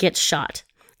 gets shot.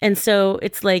 And so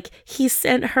it's like he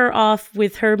sent her off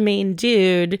with her main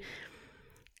dude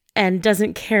and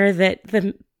doesn't care that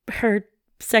her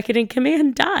second in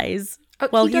command dies.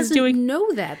 Well, he doesn't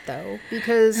know that, though,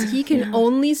 because he can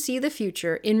only see the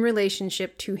future in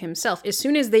relationship to himself. As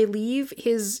soon as they leave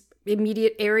his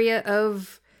immediate area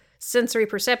of sensory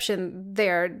perception, they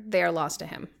are lost to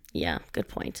him. Yeah, good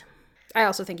point. I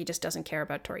also think he just doesn't care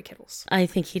about Tori Kittles. I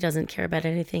think he doesn't care about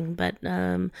anything but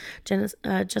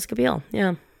Jessica Biel.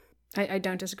 Yeah. I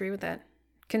don't disagree with that.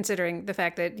 Considering the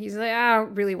fact that he's like, I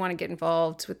don't really want to get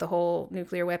involved with the whole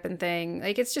nuclear weapon thing.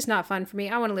 It's just not fun for me.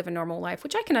 I want to live a normal life,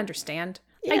 which I can understand.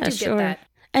 Yeah, I do get that.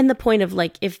 And the point of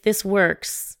if this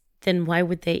works, then why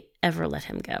would they ever let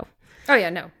him go? Oh, yeah,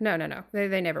 no.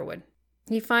 They never would.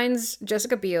 He finds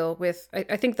Jessica Biel with,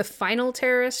 I think, the final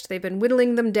terrorist. They've been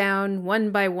whittling them down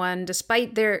one by one,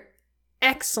 despite their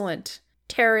excellent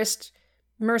terrorist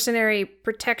mercenary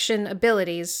protection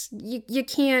abilities. You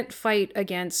can't fight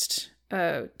against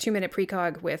 2-minute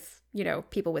precog with,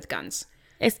 people with guns.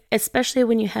 Especially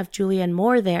when you have Julianne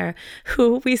Moore there,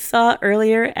 who we saw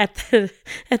earlier at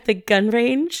the gun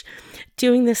range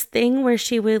doing this thing where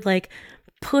she would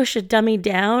push a dummy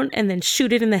down and then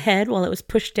shoot it in the head while it was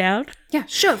pushed down. Yeah,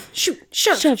 shove, shoot.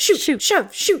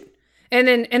 And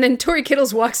then Tori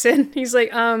Kittles walks in. He's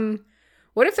like,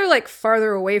 what if they're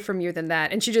farther away from you than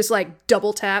that? And she just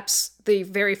double taps the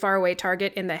very far away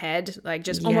target in the head,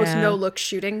 almost no look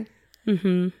shooting.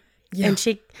 Mm-hmm. Yeah. And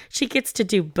she gets to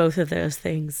do both of those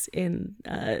things in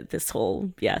this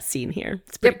whole scene here.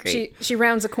 It's pretty great. She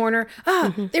rounds a corner.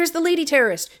 There's the lady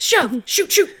terrorist. Shove,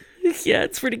 shoot. Yeah,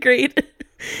 it's pretty great.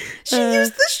 She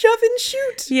used the shove and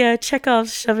shoot. Yeah,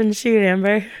 Chekhov's shove and shoot,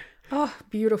 Amber. Oh,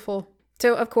 beautiful.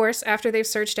 So, of course, after they've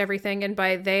searched everything, and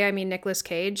by they, I mean Nicolas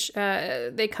Cage,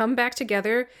 they come back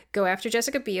together, go after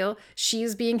Jessica Biel.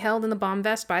 She's being held in the bomb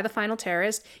vest by the final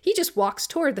terrorist. He just walks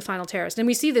toward the final terrorist. And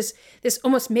we see this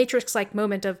almost Matrix-like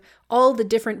moment of all the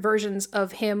different versions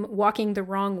of him walking the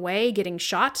wrong way, getting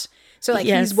shot. So,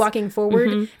 he's walking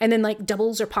forward, and then,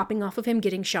 doubles are popping off of him,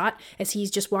 getting shot as he's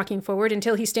just walking forward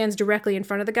until he stands directly in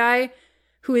front of the guy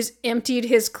who has emptied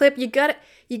his clip. You gotta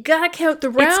count the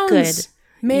rounds. It's good.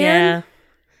 Man.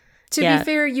 To be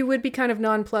fair, you would be kind of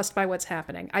nonplussed by what's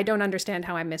happening. I don't understand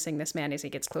how I'm missing this man as he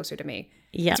gets closer to me.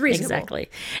 Yeah, it's reasonable. Exactly.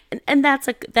 And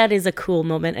that is a cool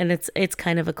moment, and it's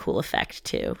kind of a cool effect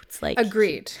too. It's like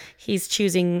agreed. He's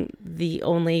choosing the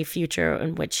only future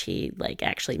in which he like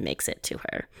actually makes it to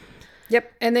her. Yep.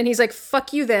 And then he's like,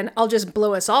 fuck you then. I'll just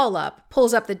blow us all up.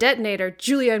 Pulls up the detonator.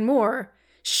 Julianne Moore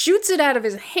shoots it out of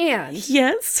his hand.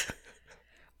 Yes.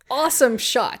 Awesome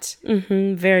shot.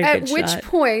 Mm-hmm, very good shot. At which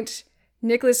point,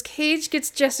 Nicolas Cage gets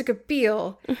Jessica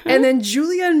Biel, and then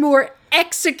Julianne Moore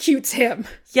executes him.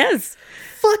 Yes.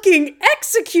 Fucking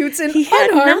executes an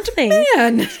unarmed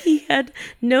man. He had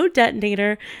no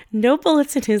detonator, no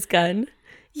bullets in his gun.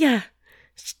 Yeah.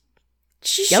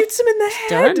 She shoots him in the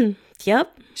head. Done.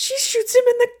 Yep. She shoots him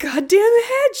in the goddamn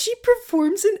head. She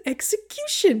performs an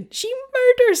execution. She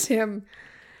murders him.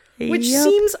 Which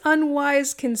seems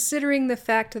unwise considering the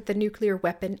fact that the nuclear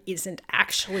weapon isn't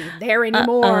actually there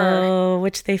anymore. Oh,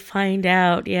 which they find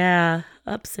out. Yeah.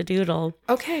 Ups-a-doodle.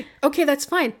 Okay, that's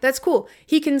fine. That's cool.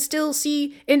 He can still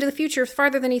see into the future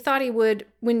farther than he thought he would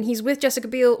when he's with Jessica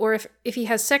Biel, or if he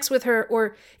has sex with her,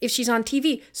 or if she's on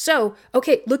TV. So,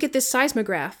 okay, look at this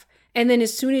seismograph. And then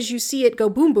as soon as you see it go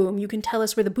boom boom, you can tell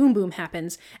us where the boom boom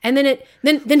happens. And then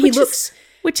he looks,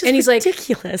 which is and he's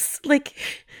ridiculous. Like,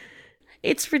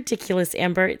 it's ridiculous,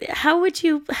 Amber. How would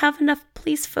you have enough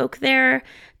police folk there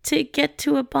to get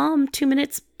to a bomb 2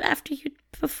 minutes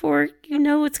before you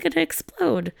know it's going to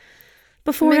explode?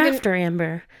 Before or after,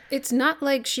 Amber? It's not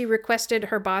like she requested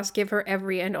her boss give her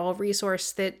every and all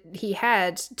resource that he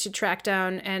had to track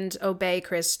down and obey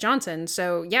Chris Johnson.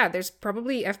 So, yeah, there's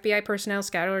probably FBI personnel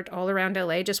scattered all around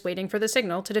LA just waiting for the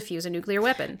signal to defuse a nuclear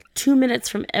weapon. 2 minutes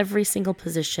from every single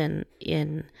position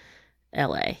in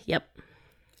LA. Yep.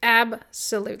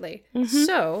 Absolutely. Mm-hmm.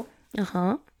 So,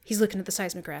 he's looking at the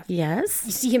seismograph.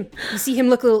 Yes. You see him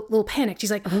look a little panicked.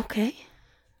 He's like, okay,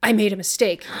 I made a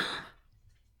mistake.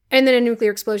 And then a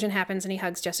nuclear explosion happens and he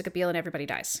hugs Jessica Biel and everybody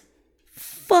dies.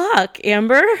 Fuck,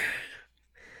 Amber.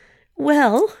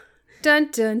 Well. Dun,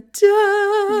 dun,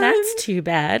 dun. That's too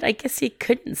bad. I guess he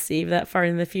couldn't see that far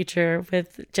in the future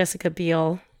with Jessica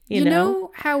Biel. You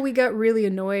know how we got really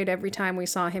annoyed every time we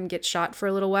saw him get shot for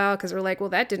a little while? Because we're like, well,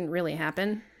 that didn't really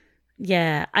happen.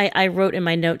 Yeah, I wrote in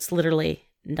my notes, literally,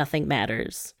 nothing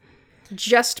matters.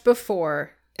 Just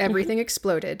before everything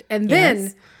exploded. And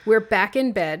then we're back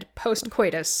in bed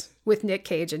post-coitus with Nick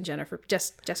Cage and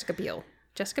Jessica Biel.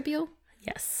 Jessica Biel?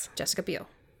 Yes. Jessica Biel.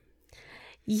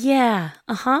 Yeah,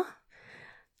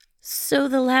 So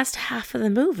the last half of the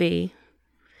movie...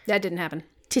 That didn't happen.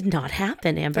 Did not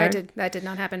happen, Amber. That did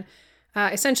not happen.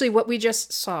 Essentially, what we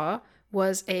just saw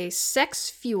was a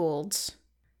sex-fueled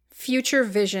future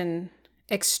vision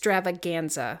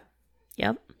extravaganza.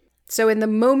 Yep. So in the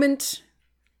moment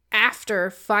after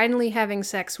finally having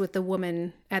sex with the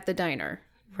woman at the diner,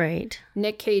 right,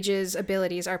 Nick Cage's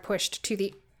abilities are pushed to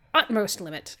the utmost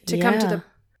limit to come to the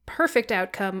perfect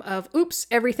outcome of, oops,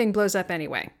 everything blows up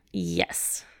anyway.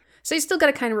 Yes. So you still got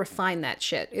to kind of refine that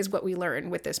shit, is what we learn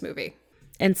with this movie.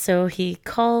 And so he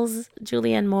calls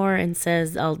Julianne Moore and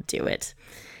says, I'll do it.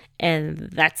 And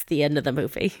that's the end of the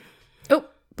movie. Oh,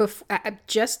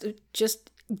 just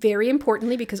very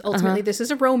importantly, because ultimately this is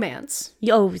a romance.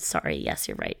 Oh, sorry. Yes,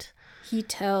 you're right. He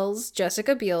tells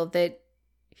Jessica Biel that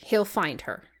he'll find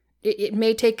her. It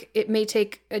may take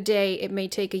a day, it may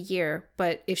take a year,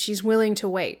 but if she's willing to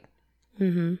wait,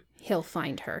 he'll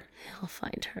find her. He'll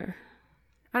find her.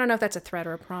 I don't know if that's a threat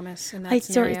or a promise in that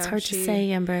scenario. It's hard to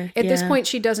say, Amber. At this point,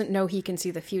 she doesn't know he can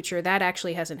see the future. That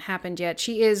actually hasn't happened yet.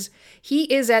 He is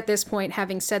at this point,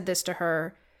 having said this to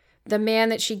her, the man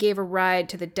that she gave a ride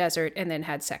to the desert and then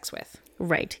had sex with.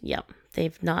 Right. Yep.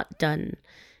 They've not done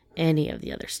any of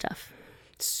the other stuff.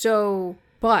 So,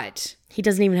 but... He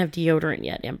doesn't even have deodorant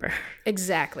yet, Amber.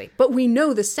 Exactly. But we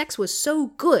know the sex was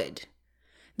so good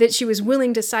that she was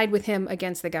willing to side with him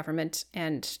against the government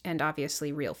and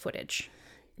obviously real footage.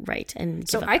 Right. And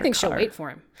so I think she'll wait for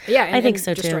him. Yeah. I think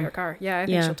so destroy too. her car. Yeah. I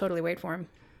think she'll totally wait for him.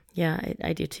 Yeah,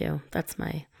 I do too. That's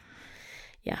my,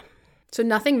 yeah. So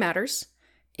nothing matters.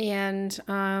 And,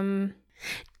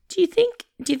 do you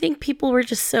think people were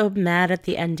just so mad at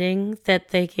the ending that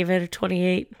they gave it a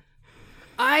 28?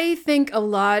 I think a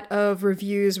lot of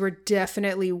reviews were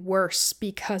definitely worse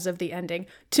because of the ending.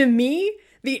 To me,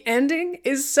 the ending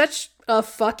is such a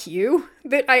fuck you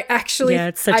that I actually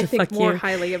think more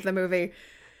highly of the movie.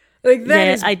 Like, that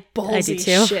is ballsy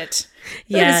shit.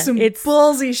 That is some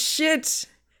ballsy shit.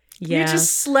 Yeah. You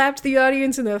just slapped the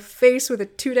audience in the face with a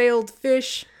 2-day-old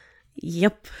fish.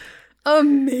 Yep.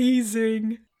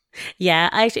 Amazing. Yeah,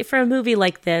 actually, for a movie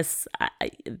like this,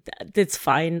 it's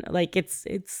fine. Like, it's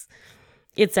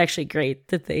actually great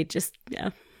that they just,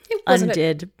 It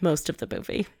undid most of the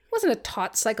movie. Wasn't a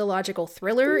taut psychological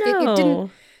thriller. No. It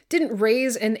didn't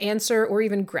raise and answer or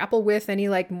even grapple with any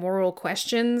like moral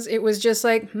questions. It was just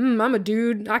like, I'm a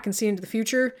dude. I can see into the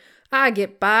future. I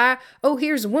get by. Oh,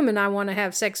 here's a woman I want to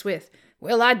have sex with.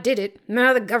 Well, I did it.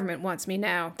 Now the government wants me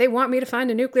now. They want me to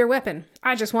find a nuclear weapon.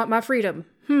 I just want my freedom.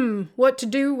 What to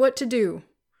do? What to do?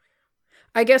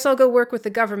 I guess I'll go work with the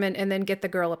government and then get the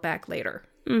girl back later.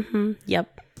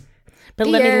 Yep. But The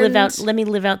let end. me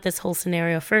live out this whole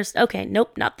scenario first. Okay,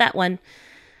 nope, not that one.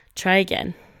 Try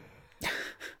again.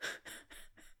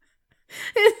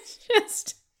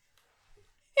 It's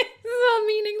all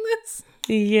meaningless.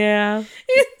 Yeah.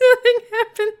 Nothing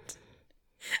happened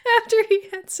after he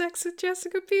had sex with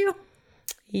Jessica Biel.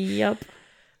 Yep.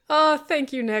 Oh,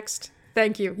 thank you. Next.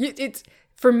 Thank you. It's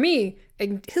for me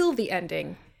until the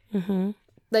ending.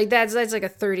 Like that's like a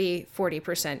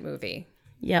 30-40% movie.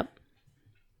 Yep.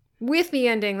 With the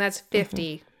ending, that's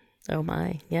 50. Oh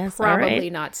my. Yes. Probably all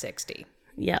right. not 60.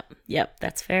 Yep.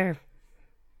 That's fair.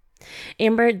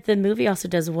 Amber, the movie also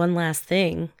does one last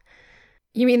thing.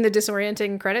 You mean the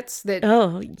disorienting credits that,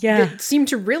 Oh, yeah. that seem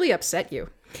to really upset you?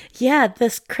 Yeah,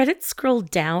 the credits scroll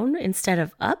down instead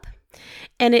of up.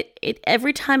 And it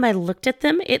every time I looked at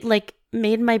them, it like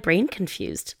made my brain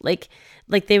confused. Like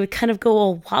they would kind of go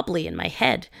all wobbly in my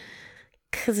head.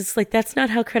 Cause it's like that's not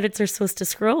how credits are supposed to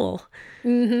scroll.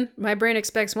 My brain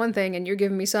expects one thing and you're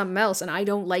giving me something else and I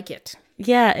don't like it.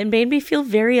 Yeah, it made me feel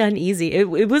very uneasy. It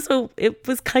was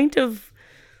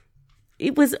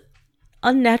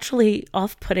unnaturally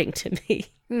off-putting to me.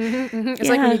 It's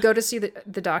like when you go to see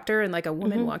the doctor and like a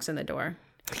woman walks in the door.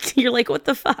 You're like, what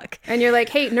the fuck? And you're like,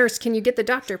 hey, nurse, can you get the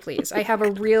doctor, please? I have a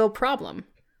real problem.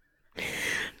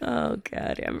 Oh,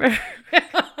 God, Amber.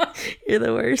 You're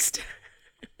the worst.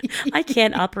 I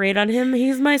can't operate on him.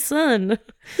 He's my son.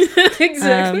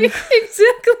 Exactly.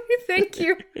 Exactly. Thank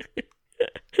you.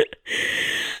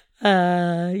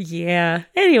 Yeah.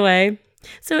 Anyway,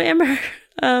 so Amber,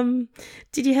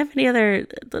 did you have any other,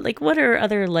 like, what are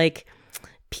other, like,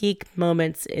 peak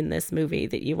moments in this movie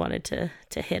that you wanted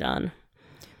to hit on?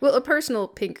 Well, a personal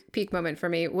peak moment for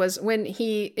me was when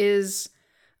he is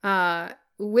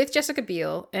with Jessica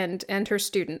Biel and her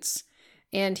students,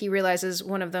 and he realizes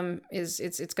one of them is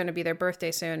it's going to be their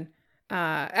birthday soon.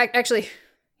 Actually, he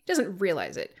doesn't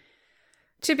realize it.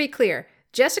 To be clear,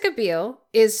 Jessica Biel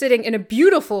is sitting in a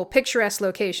beautiful, picturesque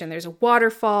location. There's a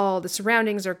waterfall. The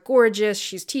surroundings are gorgeous.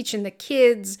 She's teaching the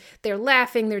kids. They're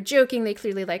laughing. They're joking. They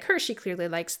clearly like her. She clearly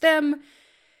likes them.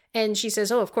 And she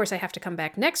says, oh, of course I have to come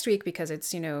back next week because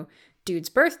it's, dude's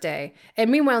birthday. And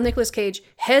meanwhile, Nicolas Cage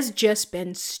has just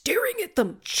been staring at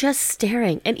them. Just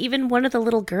staring. And even one of the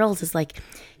little girls is like,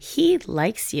 he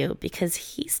likes you because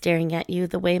he's staring at you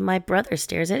the way my brother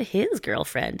stares at his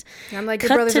girlfriend. And I'm like,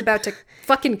 your brother's about to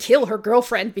fucking kill her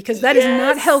girlfriend because that is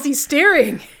not healthy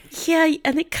staring. Yeah,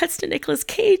 and it cuts to Nicolas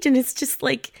Cage and it's just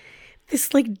like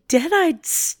this like dead-eyed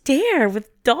stare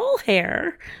with doll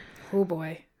hair. Oh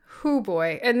boy. Oh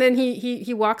boy. And then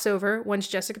he walks over once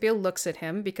Jessica Biel looks at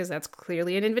him because that's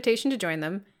clearly an invitation to join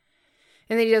them.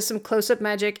 And then he does some close-up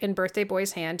magic in Birthday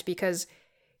Boy's hand because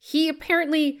he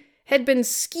apparently had been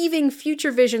skeeving Future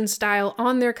Vision style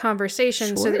on their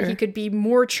conversation so that he could be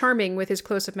more charming with his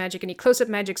close-up magic. And he close-up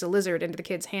magics a lizard into the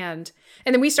kid's hand.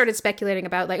 And then we started speculating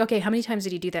about like, okay, how many times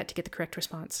did he do that to get the correct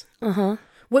response? Uh-huh.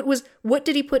 What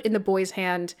did he put in the boy's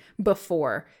hand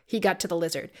before he got to the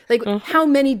lizard? Like, how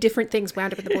many different things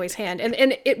wound up in the boy's hand?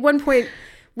 And at one point,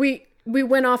 we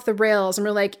went off the rails and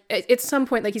we're like, at some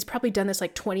point, like, he's probably done this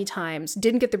like 20 times,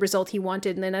 didn't get the result he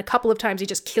wanted, and then a couple of times he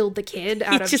just killed the kid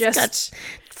out of just got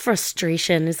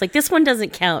frustration. It's like, this one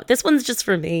doesn't count. This one's just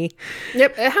for me.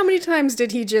 Yep. How many times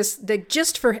did he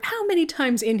how many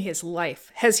times in his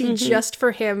life has he just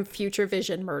for him Future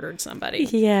Vision murdered somebody?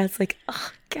 Yeah, it's like,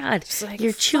 oh, God, like,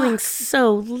 you're chewing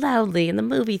so loudly in the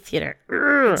movie theater.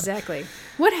 Ugh. Exactly.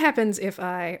 What happens if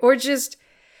or just,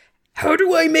 how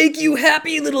do I make you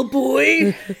happy, little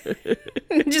boy?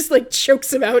 Just like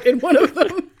chokes him out in one of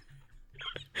them.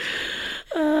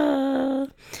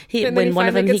 When one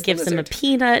of them, he gives him a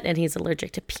peanut and he's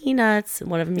allergic to peanuts. And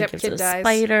one of them, he gives him a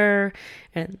spider.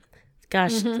 And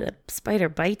gosh, the spider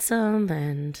bites him.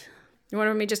 And one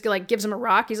of them, he just like gives him a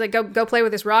rock. He's like, go play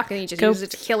with this rock. And he just uses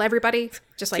it to kill everybody.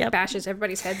 Just like bashes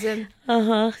everybody's heads in.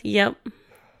 Uh-huh. Yep.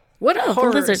 What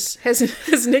horrors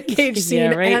has Nick Cage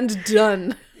seen and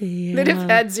done that have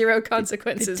had zero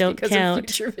consequences because of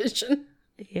Future Vision?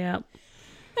 Yep.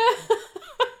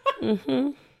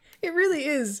 It really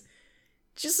is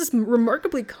just this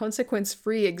remarkably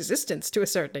consequence-free existence to a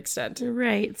certain extent.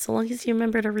 Right. So long as you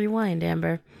remember to rewind,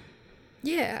 Amber.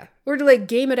 Yeah. Or to like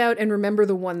game it out and remember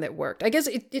the one that worked. I guess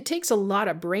it takes a lot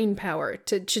of brain power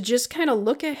to just kind of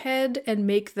look ahead and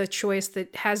make the choice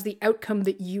that has the outcome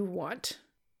that you want.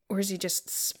 Or is he just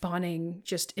spawning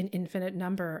just an infinite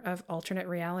number of alternate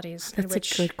realities? That's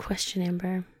a good question,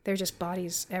 Amber. They're just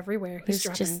bodies everywhere. He's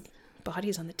dropping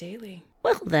bodies on the daily.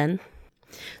 Well, then.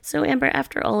 So, Amber,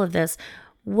 after all of this,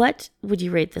 what would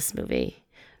you rate this movie?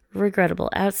 Regrettable,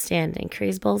 outstanding,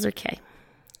 crazeballs, or K?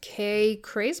 K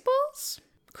crazeballs?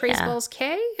 Crazeballs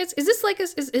K? Is this like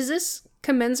is this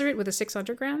commensurate with a 6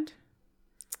 Underground?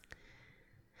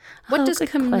 What does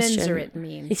commensurate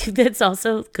mean? That's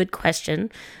also a good question.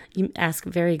 You ask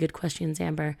very good questions,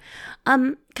 Amber.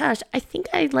 Gosh, I think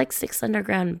I like 6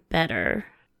 Underground better.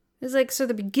 It's like, so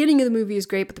the beginning of the movie is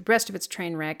great, but the rest of it's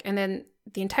train wreck, and then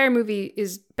the entire movie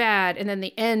is bad, and then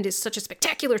the end is such a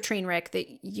spectacular train wreck that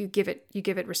you give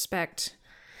it respect.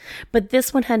 But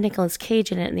this one had Nicolas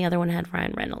Cage in it, and the other one had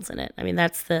Ryan Reynolds in it. I mean,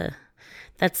 that's the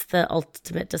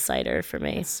ultimate decider for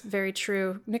me. It's very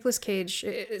true. Nicolas Cage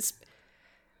is,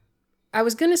 I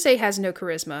was going to say has no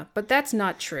charisma, but that's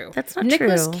not true. That's not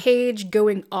Nicolas true. Cage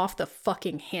going off the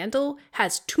fucking handle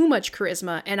has too much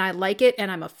charisma, and I like it,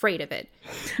 and I'm afraid of it.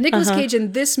 Nicolas Cage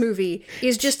in this movie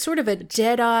is just sort of a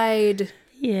dead-eyed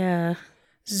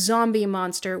zombie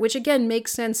monster, which again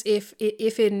makes sense if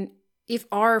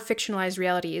our fictionalized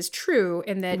reality is true,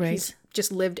 and that he's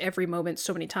just lived every moment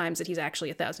so many times that he's actually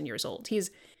 1,000 years old. He's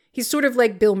sort of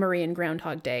like Bill Murray in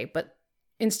Groundhog Day, but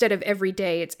instead of every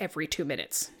day, it's every 2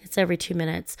 minutes. It's every 2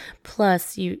 minutes.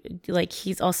 Plus,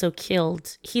 he's also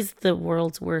killed. He's the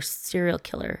world's worst serial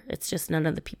killer. It's just none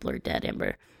of the people are dead,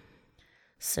 Amber.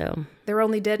 So they're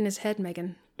only dead in his head,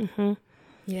 Megan. Mm-hmm.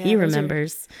 Yeah, he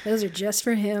remembers. Those are just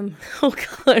for him. Oh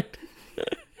God.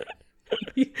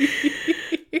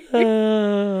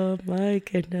 Oh my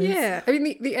goodness. Yeah, I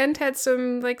mean the end had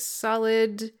some like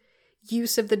solid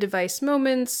use of the device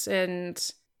moments,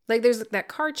 and like there's that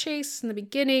car chase in the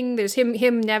beginning. There's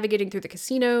him navigating through the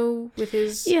casino with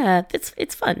his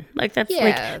it's fun. Like that's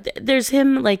like there's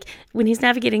him like when he's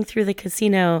navigating through the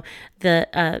casino,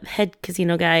 the head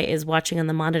casino guy is watching on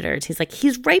the monitors. He's like,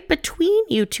 he's right between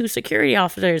you two security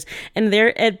officers, and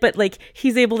but like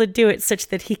he's able to do it such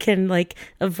that he can like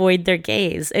avoid their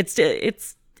gaze.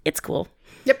 It's cool.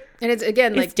 Yep, and it's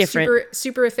again like different.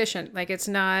 super efficient. Like it's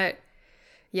not.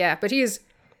 Yeah, but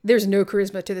there's no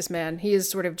charisma to this man. He is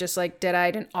sort of just like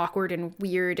dead-eyed and awkward and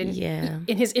weird. And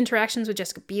in his interactions with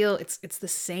Jessica Biel, it's the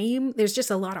same. There's just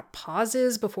a lot of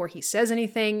pauses before he says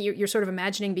anything. You're sort of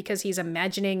imagining, because he's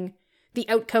imagining the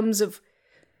outcomes of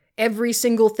every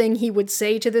single thing he would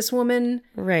say to this woman.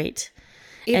 Right.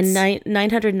 And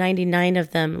 999 of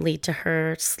them lead to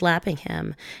her slapping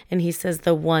him. And he says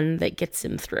the one that gets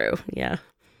him through. Yeah.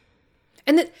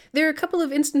 And there are a couple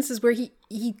of instances where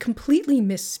he completely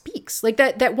misspeaks. Like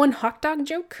that one hot dog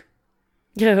joke.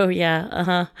 Oh, yeah.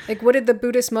 Uh-huh. Like, what did the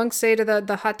Buddhist monk say to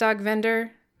the hot dog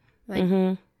vendor?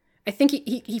 Like, I think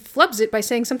he flubs it by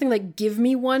saying something like, give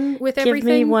me one with everything.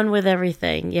 Give me one with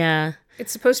everything, yeah.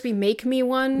 It's supposed to be make me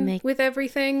one with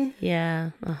everything.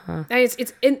 Yeah, uh-huh. And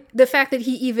it's in the fact that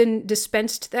he even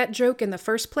dispensed that joke in the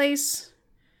first place.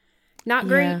 Not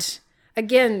great. Yeah.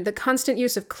 Again, the constant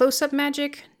use of close-up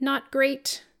magic, not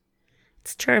great.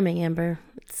 It's charming, Amber.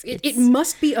 It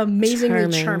must be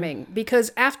amazingly charming,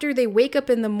 because after they wake up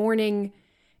in the morning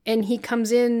and he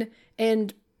comes in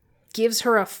and gives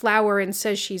her a flower and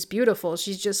says she's beautiful,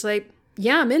 she's just like,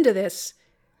 yeah, I'm into this.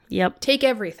 Yep. Take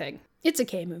everything. It's a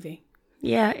K movie.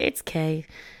 Yeah, it's K,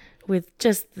 with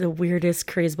just the weirdest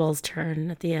crazeballs turn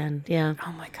at the end. Yeah.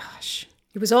 Oh my gosh.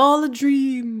 It was all a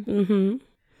dream. Mm-hmm.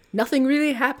 Nothing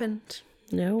really happened.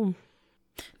 No.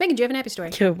 Megan, do you have an happy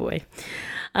story? Oh boy.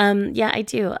 Yeah, I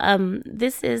do.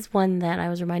 This is one that I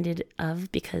was reminded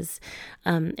of because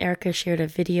Erica shared a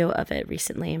video of it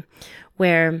recently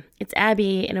where it's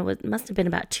Abby, and it must have been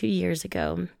about 2 years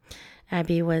ago.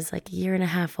 Abby was like a year and a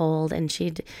half old, and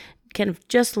she'd kind of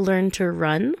just learned to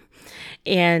run.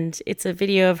 And it's a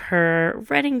video of her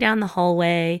running down the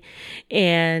hallway,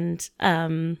 and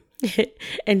and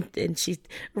she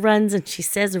runs and she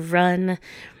says run,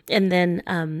 and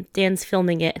then Dan's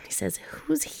filming it and he says,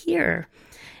 who's here?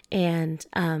 And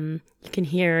you can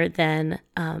hear then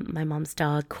my mom's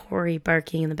dog Corey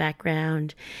barking in the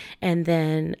background, and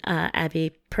then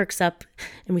Abby perks up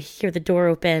and we hear the door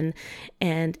open,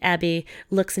 and Abby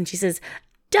looks and she says,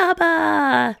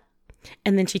 Daba!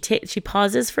 And then she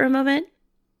pauses for a moment,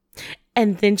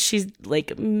 and then she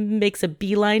like makes a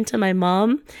beeline to my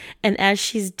mom, and as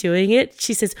she's doing it,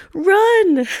 she says,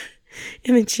 "Run!"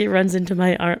 And then she runs into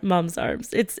my mom's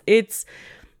arms. It's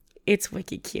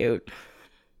wicked cute.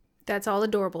 That's all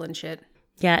adorable and shit.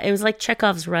 Yeah, it was like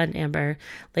Chekhov's run, Amber.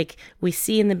 Like we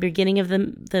see in the beginning of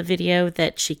the video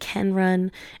that she can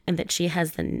run and that she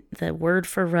has the word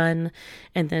for run,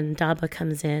 and then Daba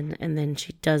comes in and then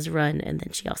she does run and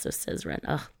then she also says run.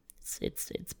 Oh,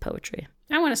 it's poetry.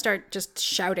 I want to start just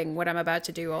shouting what I'm about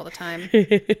to do all the time.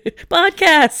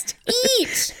 Podcast.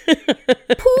 Eat.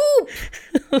 Poop.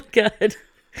 Oh God.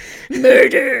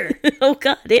 Murder. Oh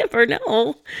God, Amber,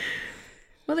 no.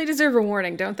 Well, they deserve a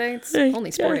warning, don't they? It's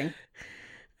only sporting.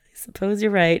 Suppose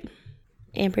you're right.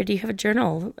 Amber, do you have a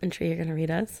journal entry you're going to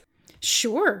read us?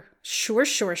 Sure.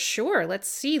 Let's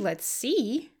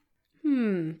see.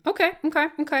 Okay.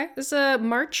 This is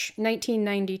March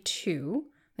 1992.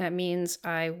 That means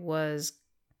I was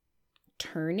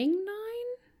turning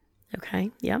 9?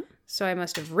 Okay, yep. So I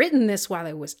must have written this while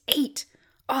I was 8.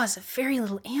 Oh, it's a very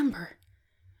little Amber.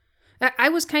 I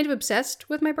was kind of obsessed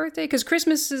with my birthday because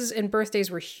Christmases and birthdays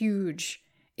were huge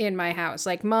in my house.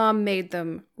 Like, Mom made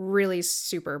them really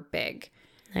super big.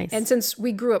 Nice. And since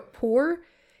we grew up poor,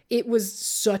 it was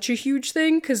such a huge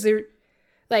thing because they're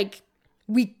like,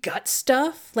 we got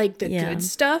stuff, like the good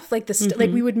stuff, like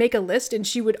like we would make a list and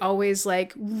she would always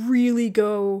like really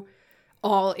go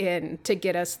all in to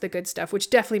get us the good stuff, which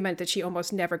definitely meant that she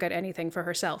almost never got anything for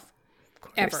herself. Of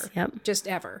course. Ever. Yep. Just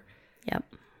ever. Yep.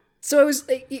 So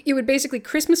it would basically,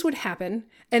 Christmas would happen.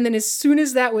 And then as soon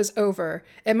as that was over,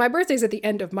 and my birthday's at the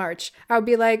end of March, I would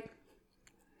be like,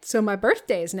 so my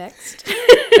birthday's next.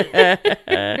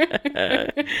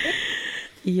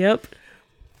 Yep.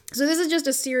 So this is just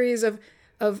a series of,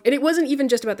 and it wasn't even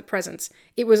just about the presents.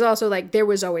 It was also like, there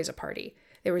was always a party.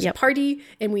 There was a party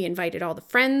and we invited all the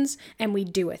friends and we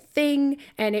do a thing.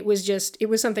 And it was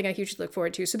something I hugely look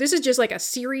forward to. So this is just like a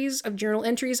series of journal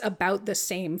entries about the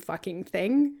same fucking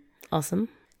thing. Awesome.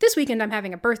 This weekend, I'm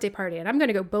having a birthday party and I'm going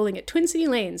to go bowling at Twin City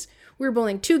Lanes. We're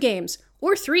bowling 2 games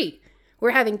or 3.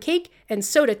 We're having cake and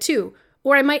soda too,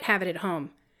 or I might have it at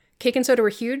home. Cake and soda were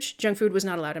huge. Junk food was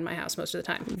not allowed in my house most of the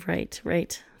time.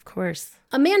 Right. Of course.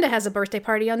 Amanda has a birthday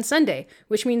party on Sunday,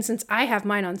 which means since I have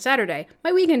mine on Saturday,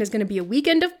 my weekend is going to be a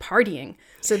weekend of partying.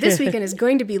 So this weekend is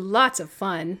going to be lots of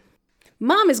fun.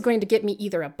 Mom is going to get me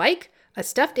either a bike, a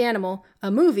stuffed animal,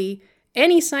 a movie,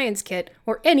 any science kit,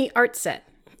 or any art set.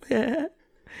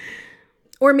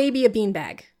 Or maybe a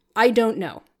beanbag. I don't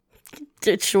know.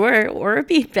 Sure, or a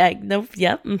beanbag. Nope.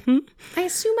 Yep. Mm-hmm. I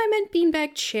assume I meant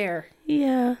beanbag chair.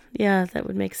 Yeah, that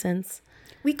would make sense.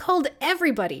 We called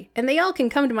everybody, and they all can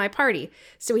come to my party.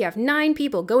 So we have 9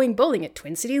 people going bowling at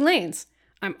Twin City Lanes.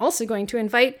 I'm also going to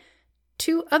invite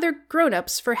 2 other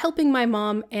grown-ups for helping my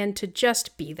mom and to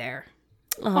just be there.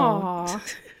 Aww.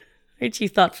 Aren't you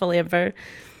thoughtful, Amber?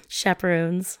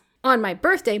 Chaperones. On my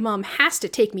birthday, Mom has to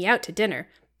take me out to dinner.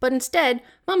 But instead,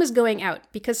 Mom is going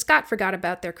out because Scott forgot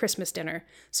about their Christmas dinner.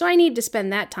 So I need to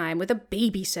spend that time with a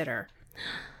babysitter.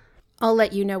 I'll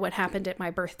let you know what happened at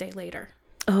my birthday later.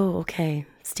 Oh, okay.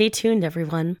 Stay tuned,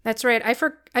 everyone. That's right. I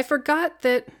forgot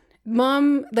that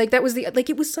Mom, that was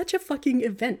it was such a fucking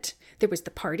event. There was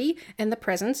the party and the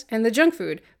presents and the junk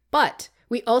food. But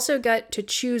we also got to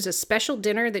choose a special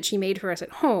dinner that she made for us at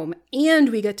home. And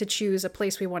we got to choose a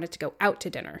place we wanted to go out to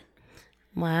dinner.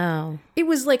 Wow. It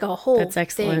was like a whole That's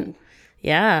excellent. thing.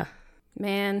 Yeah.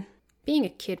 Man, being a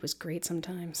kid was great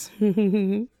sometimes.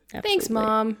 Thanks,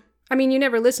 Mom. I mean, you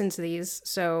never listened to these,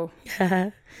 so...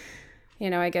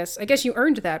 I guess you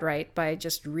earned that right by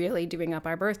just really doing up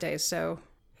our birthdays, so...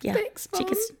 Yeah. Thanks, Mom.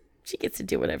 She gets to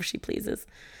do whatever she pleases.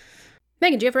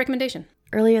 Megan, do you have a recommendation?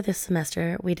 Earlier this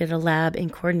semester, we did a lab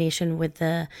in coordination with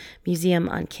the museum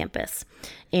on campus.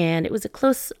 And it was a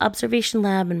close observation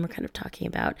lab, and we're kind of talking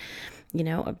about,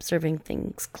 observing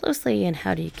things closely and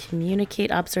how do you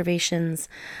communicate observations.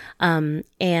 And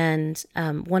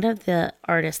one of the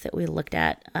artists that we looked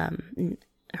at,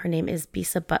 her name is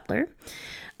Bisa Butler.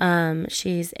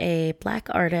 She's a Black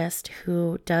artist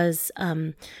who does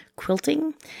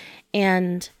quilting.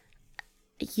 And,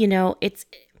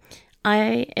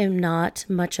 I am not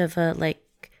much of a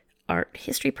art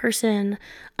history person,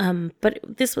 but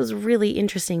this was really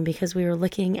interesting because we were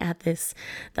looking at this.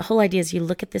 The whole idea is you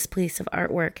look at this piece of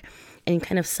artwork and you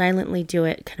kind of silently do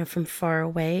it kind of from far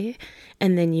away,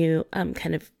 and then you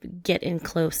kind of get in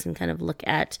close and kind of look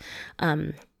at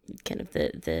kind of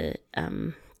the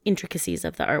intricacies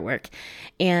of the artwork.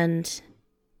 And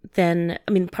then,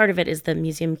 part of it is the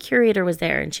museum curator was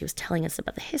there and she was telling us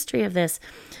about the history of this.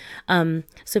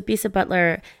 So Bisa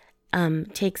Butler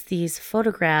takes these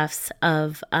photographs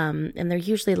of, and they're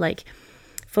usually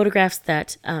photographs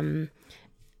that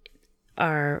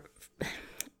are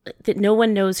that no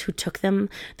one knows who took them.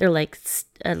 They're like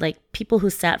people who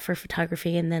sat for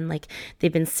photography, and then like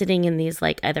they've been sitting in these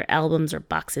like either albums or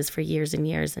boxes for years and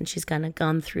years. And she's kind of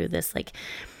gone through this like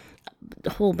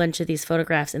a whole bunch of these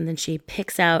photographs, and then she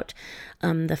picks out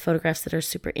the photographs that are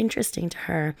super interesting to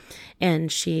her,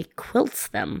 and she quilts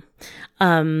them.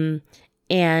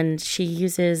 And she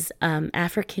uses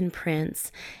African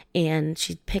prints, and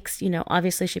she picks,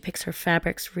 obviously she picks her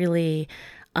fabrics really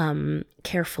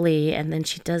carefully, and then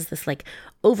she does this like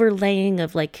overlaying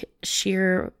of like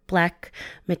sheer black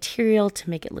material to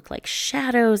make it look like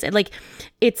shadows, and like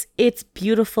it's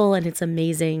beautiful, and it's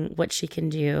amazing what she can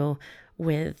do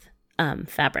with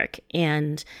fabric.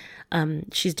 And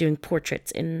she's doing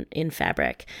portraits in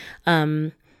fabric.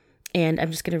 And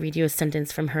I'm just going to read you a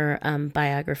sentence from her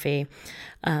biography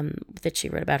that she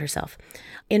wrote about herself.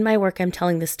 In my work, I'm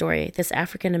telling the story, this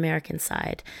African-American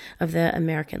side of the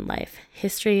American life.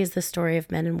 History is the story of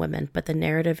men and women, but the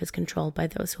narrative is controlled by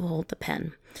those who hold the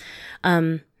pen.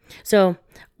 So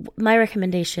my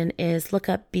recommendation is look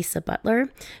up Bisa Butler,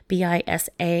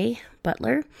 Bisa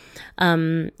Butler.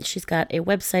 She's got a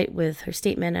website with her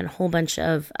statement and a whole bunch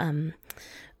of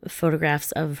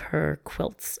photographs of her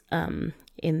quilts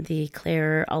in the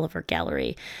Claire Oliver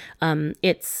Gallery.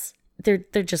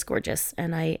 They're just gorgeous,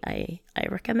 and I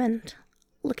recommend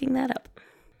looking that up.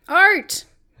 Art.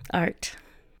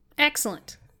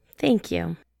 Excellent. Thank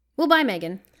you. Well, bye,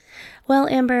 Megan. Well,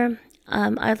 Amber,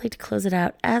 I'd like to close it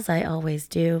out, as I always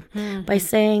do, by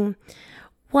saying,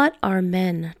 what are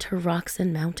men to rocks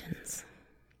and mountains?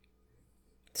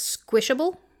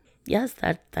 Squishable? Yes,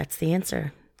 that's the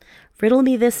answer. Riddle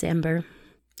me this, Amber.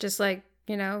 Just like,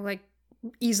 like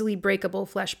easily breakable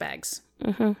flesh bags.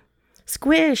 Mm-hmm.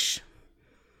 Squish.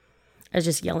 I was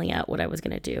just yelling out what I was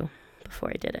going to do before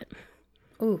I did it.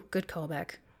 Ooh, good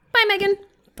callback. Bye, Megan.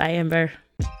 Bye, Amber.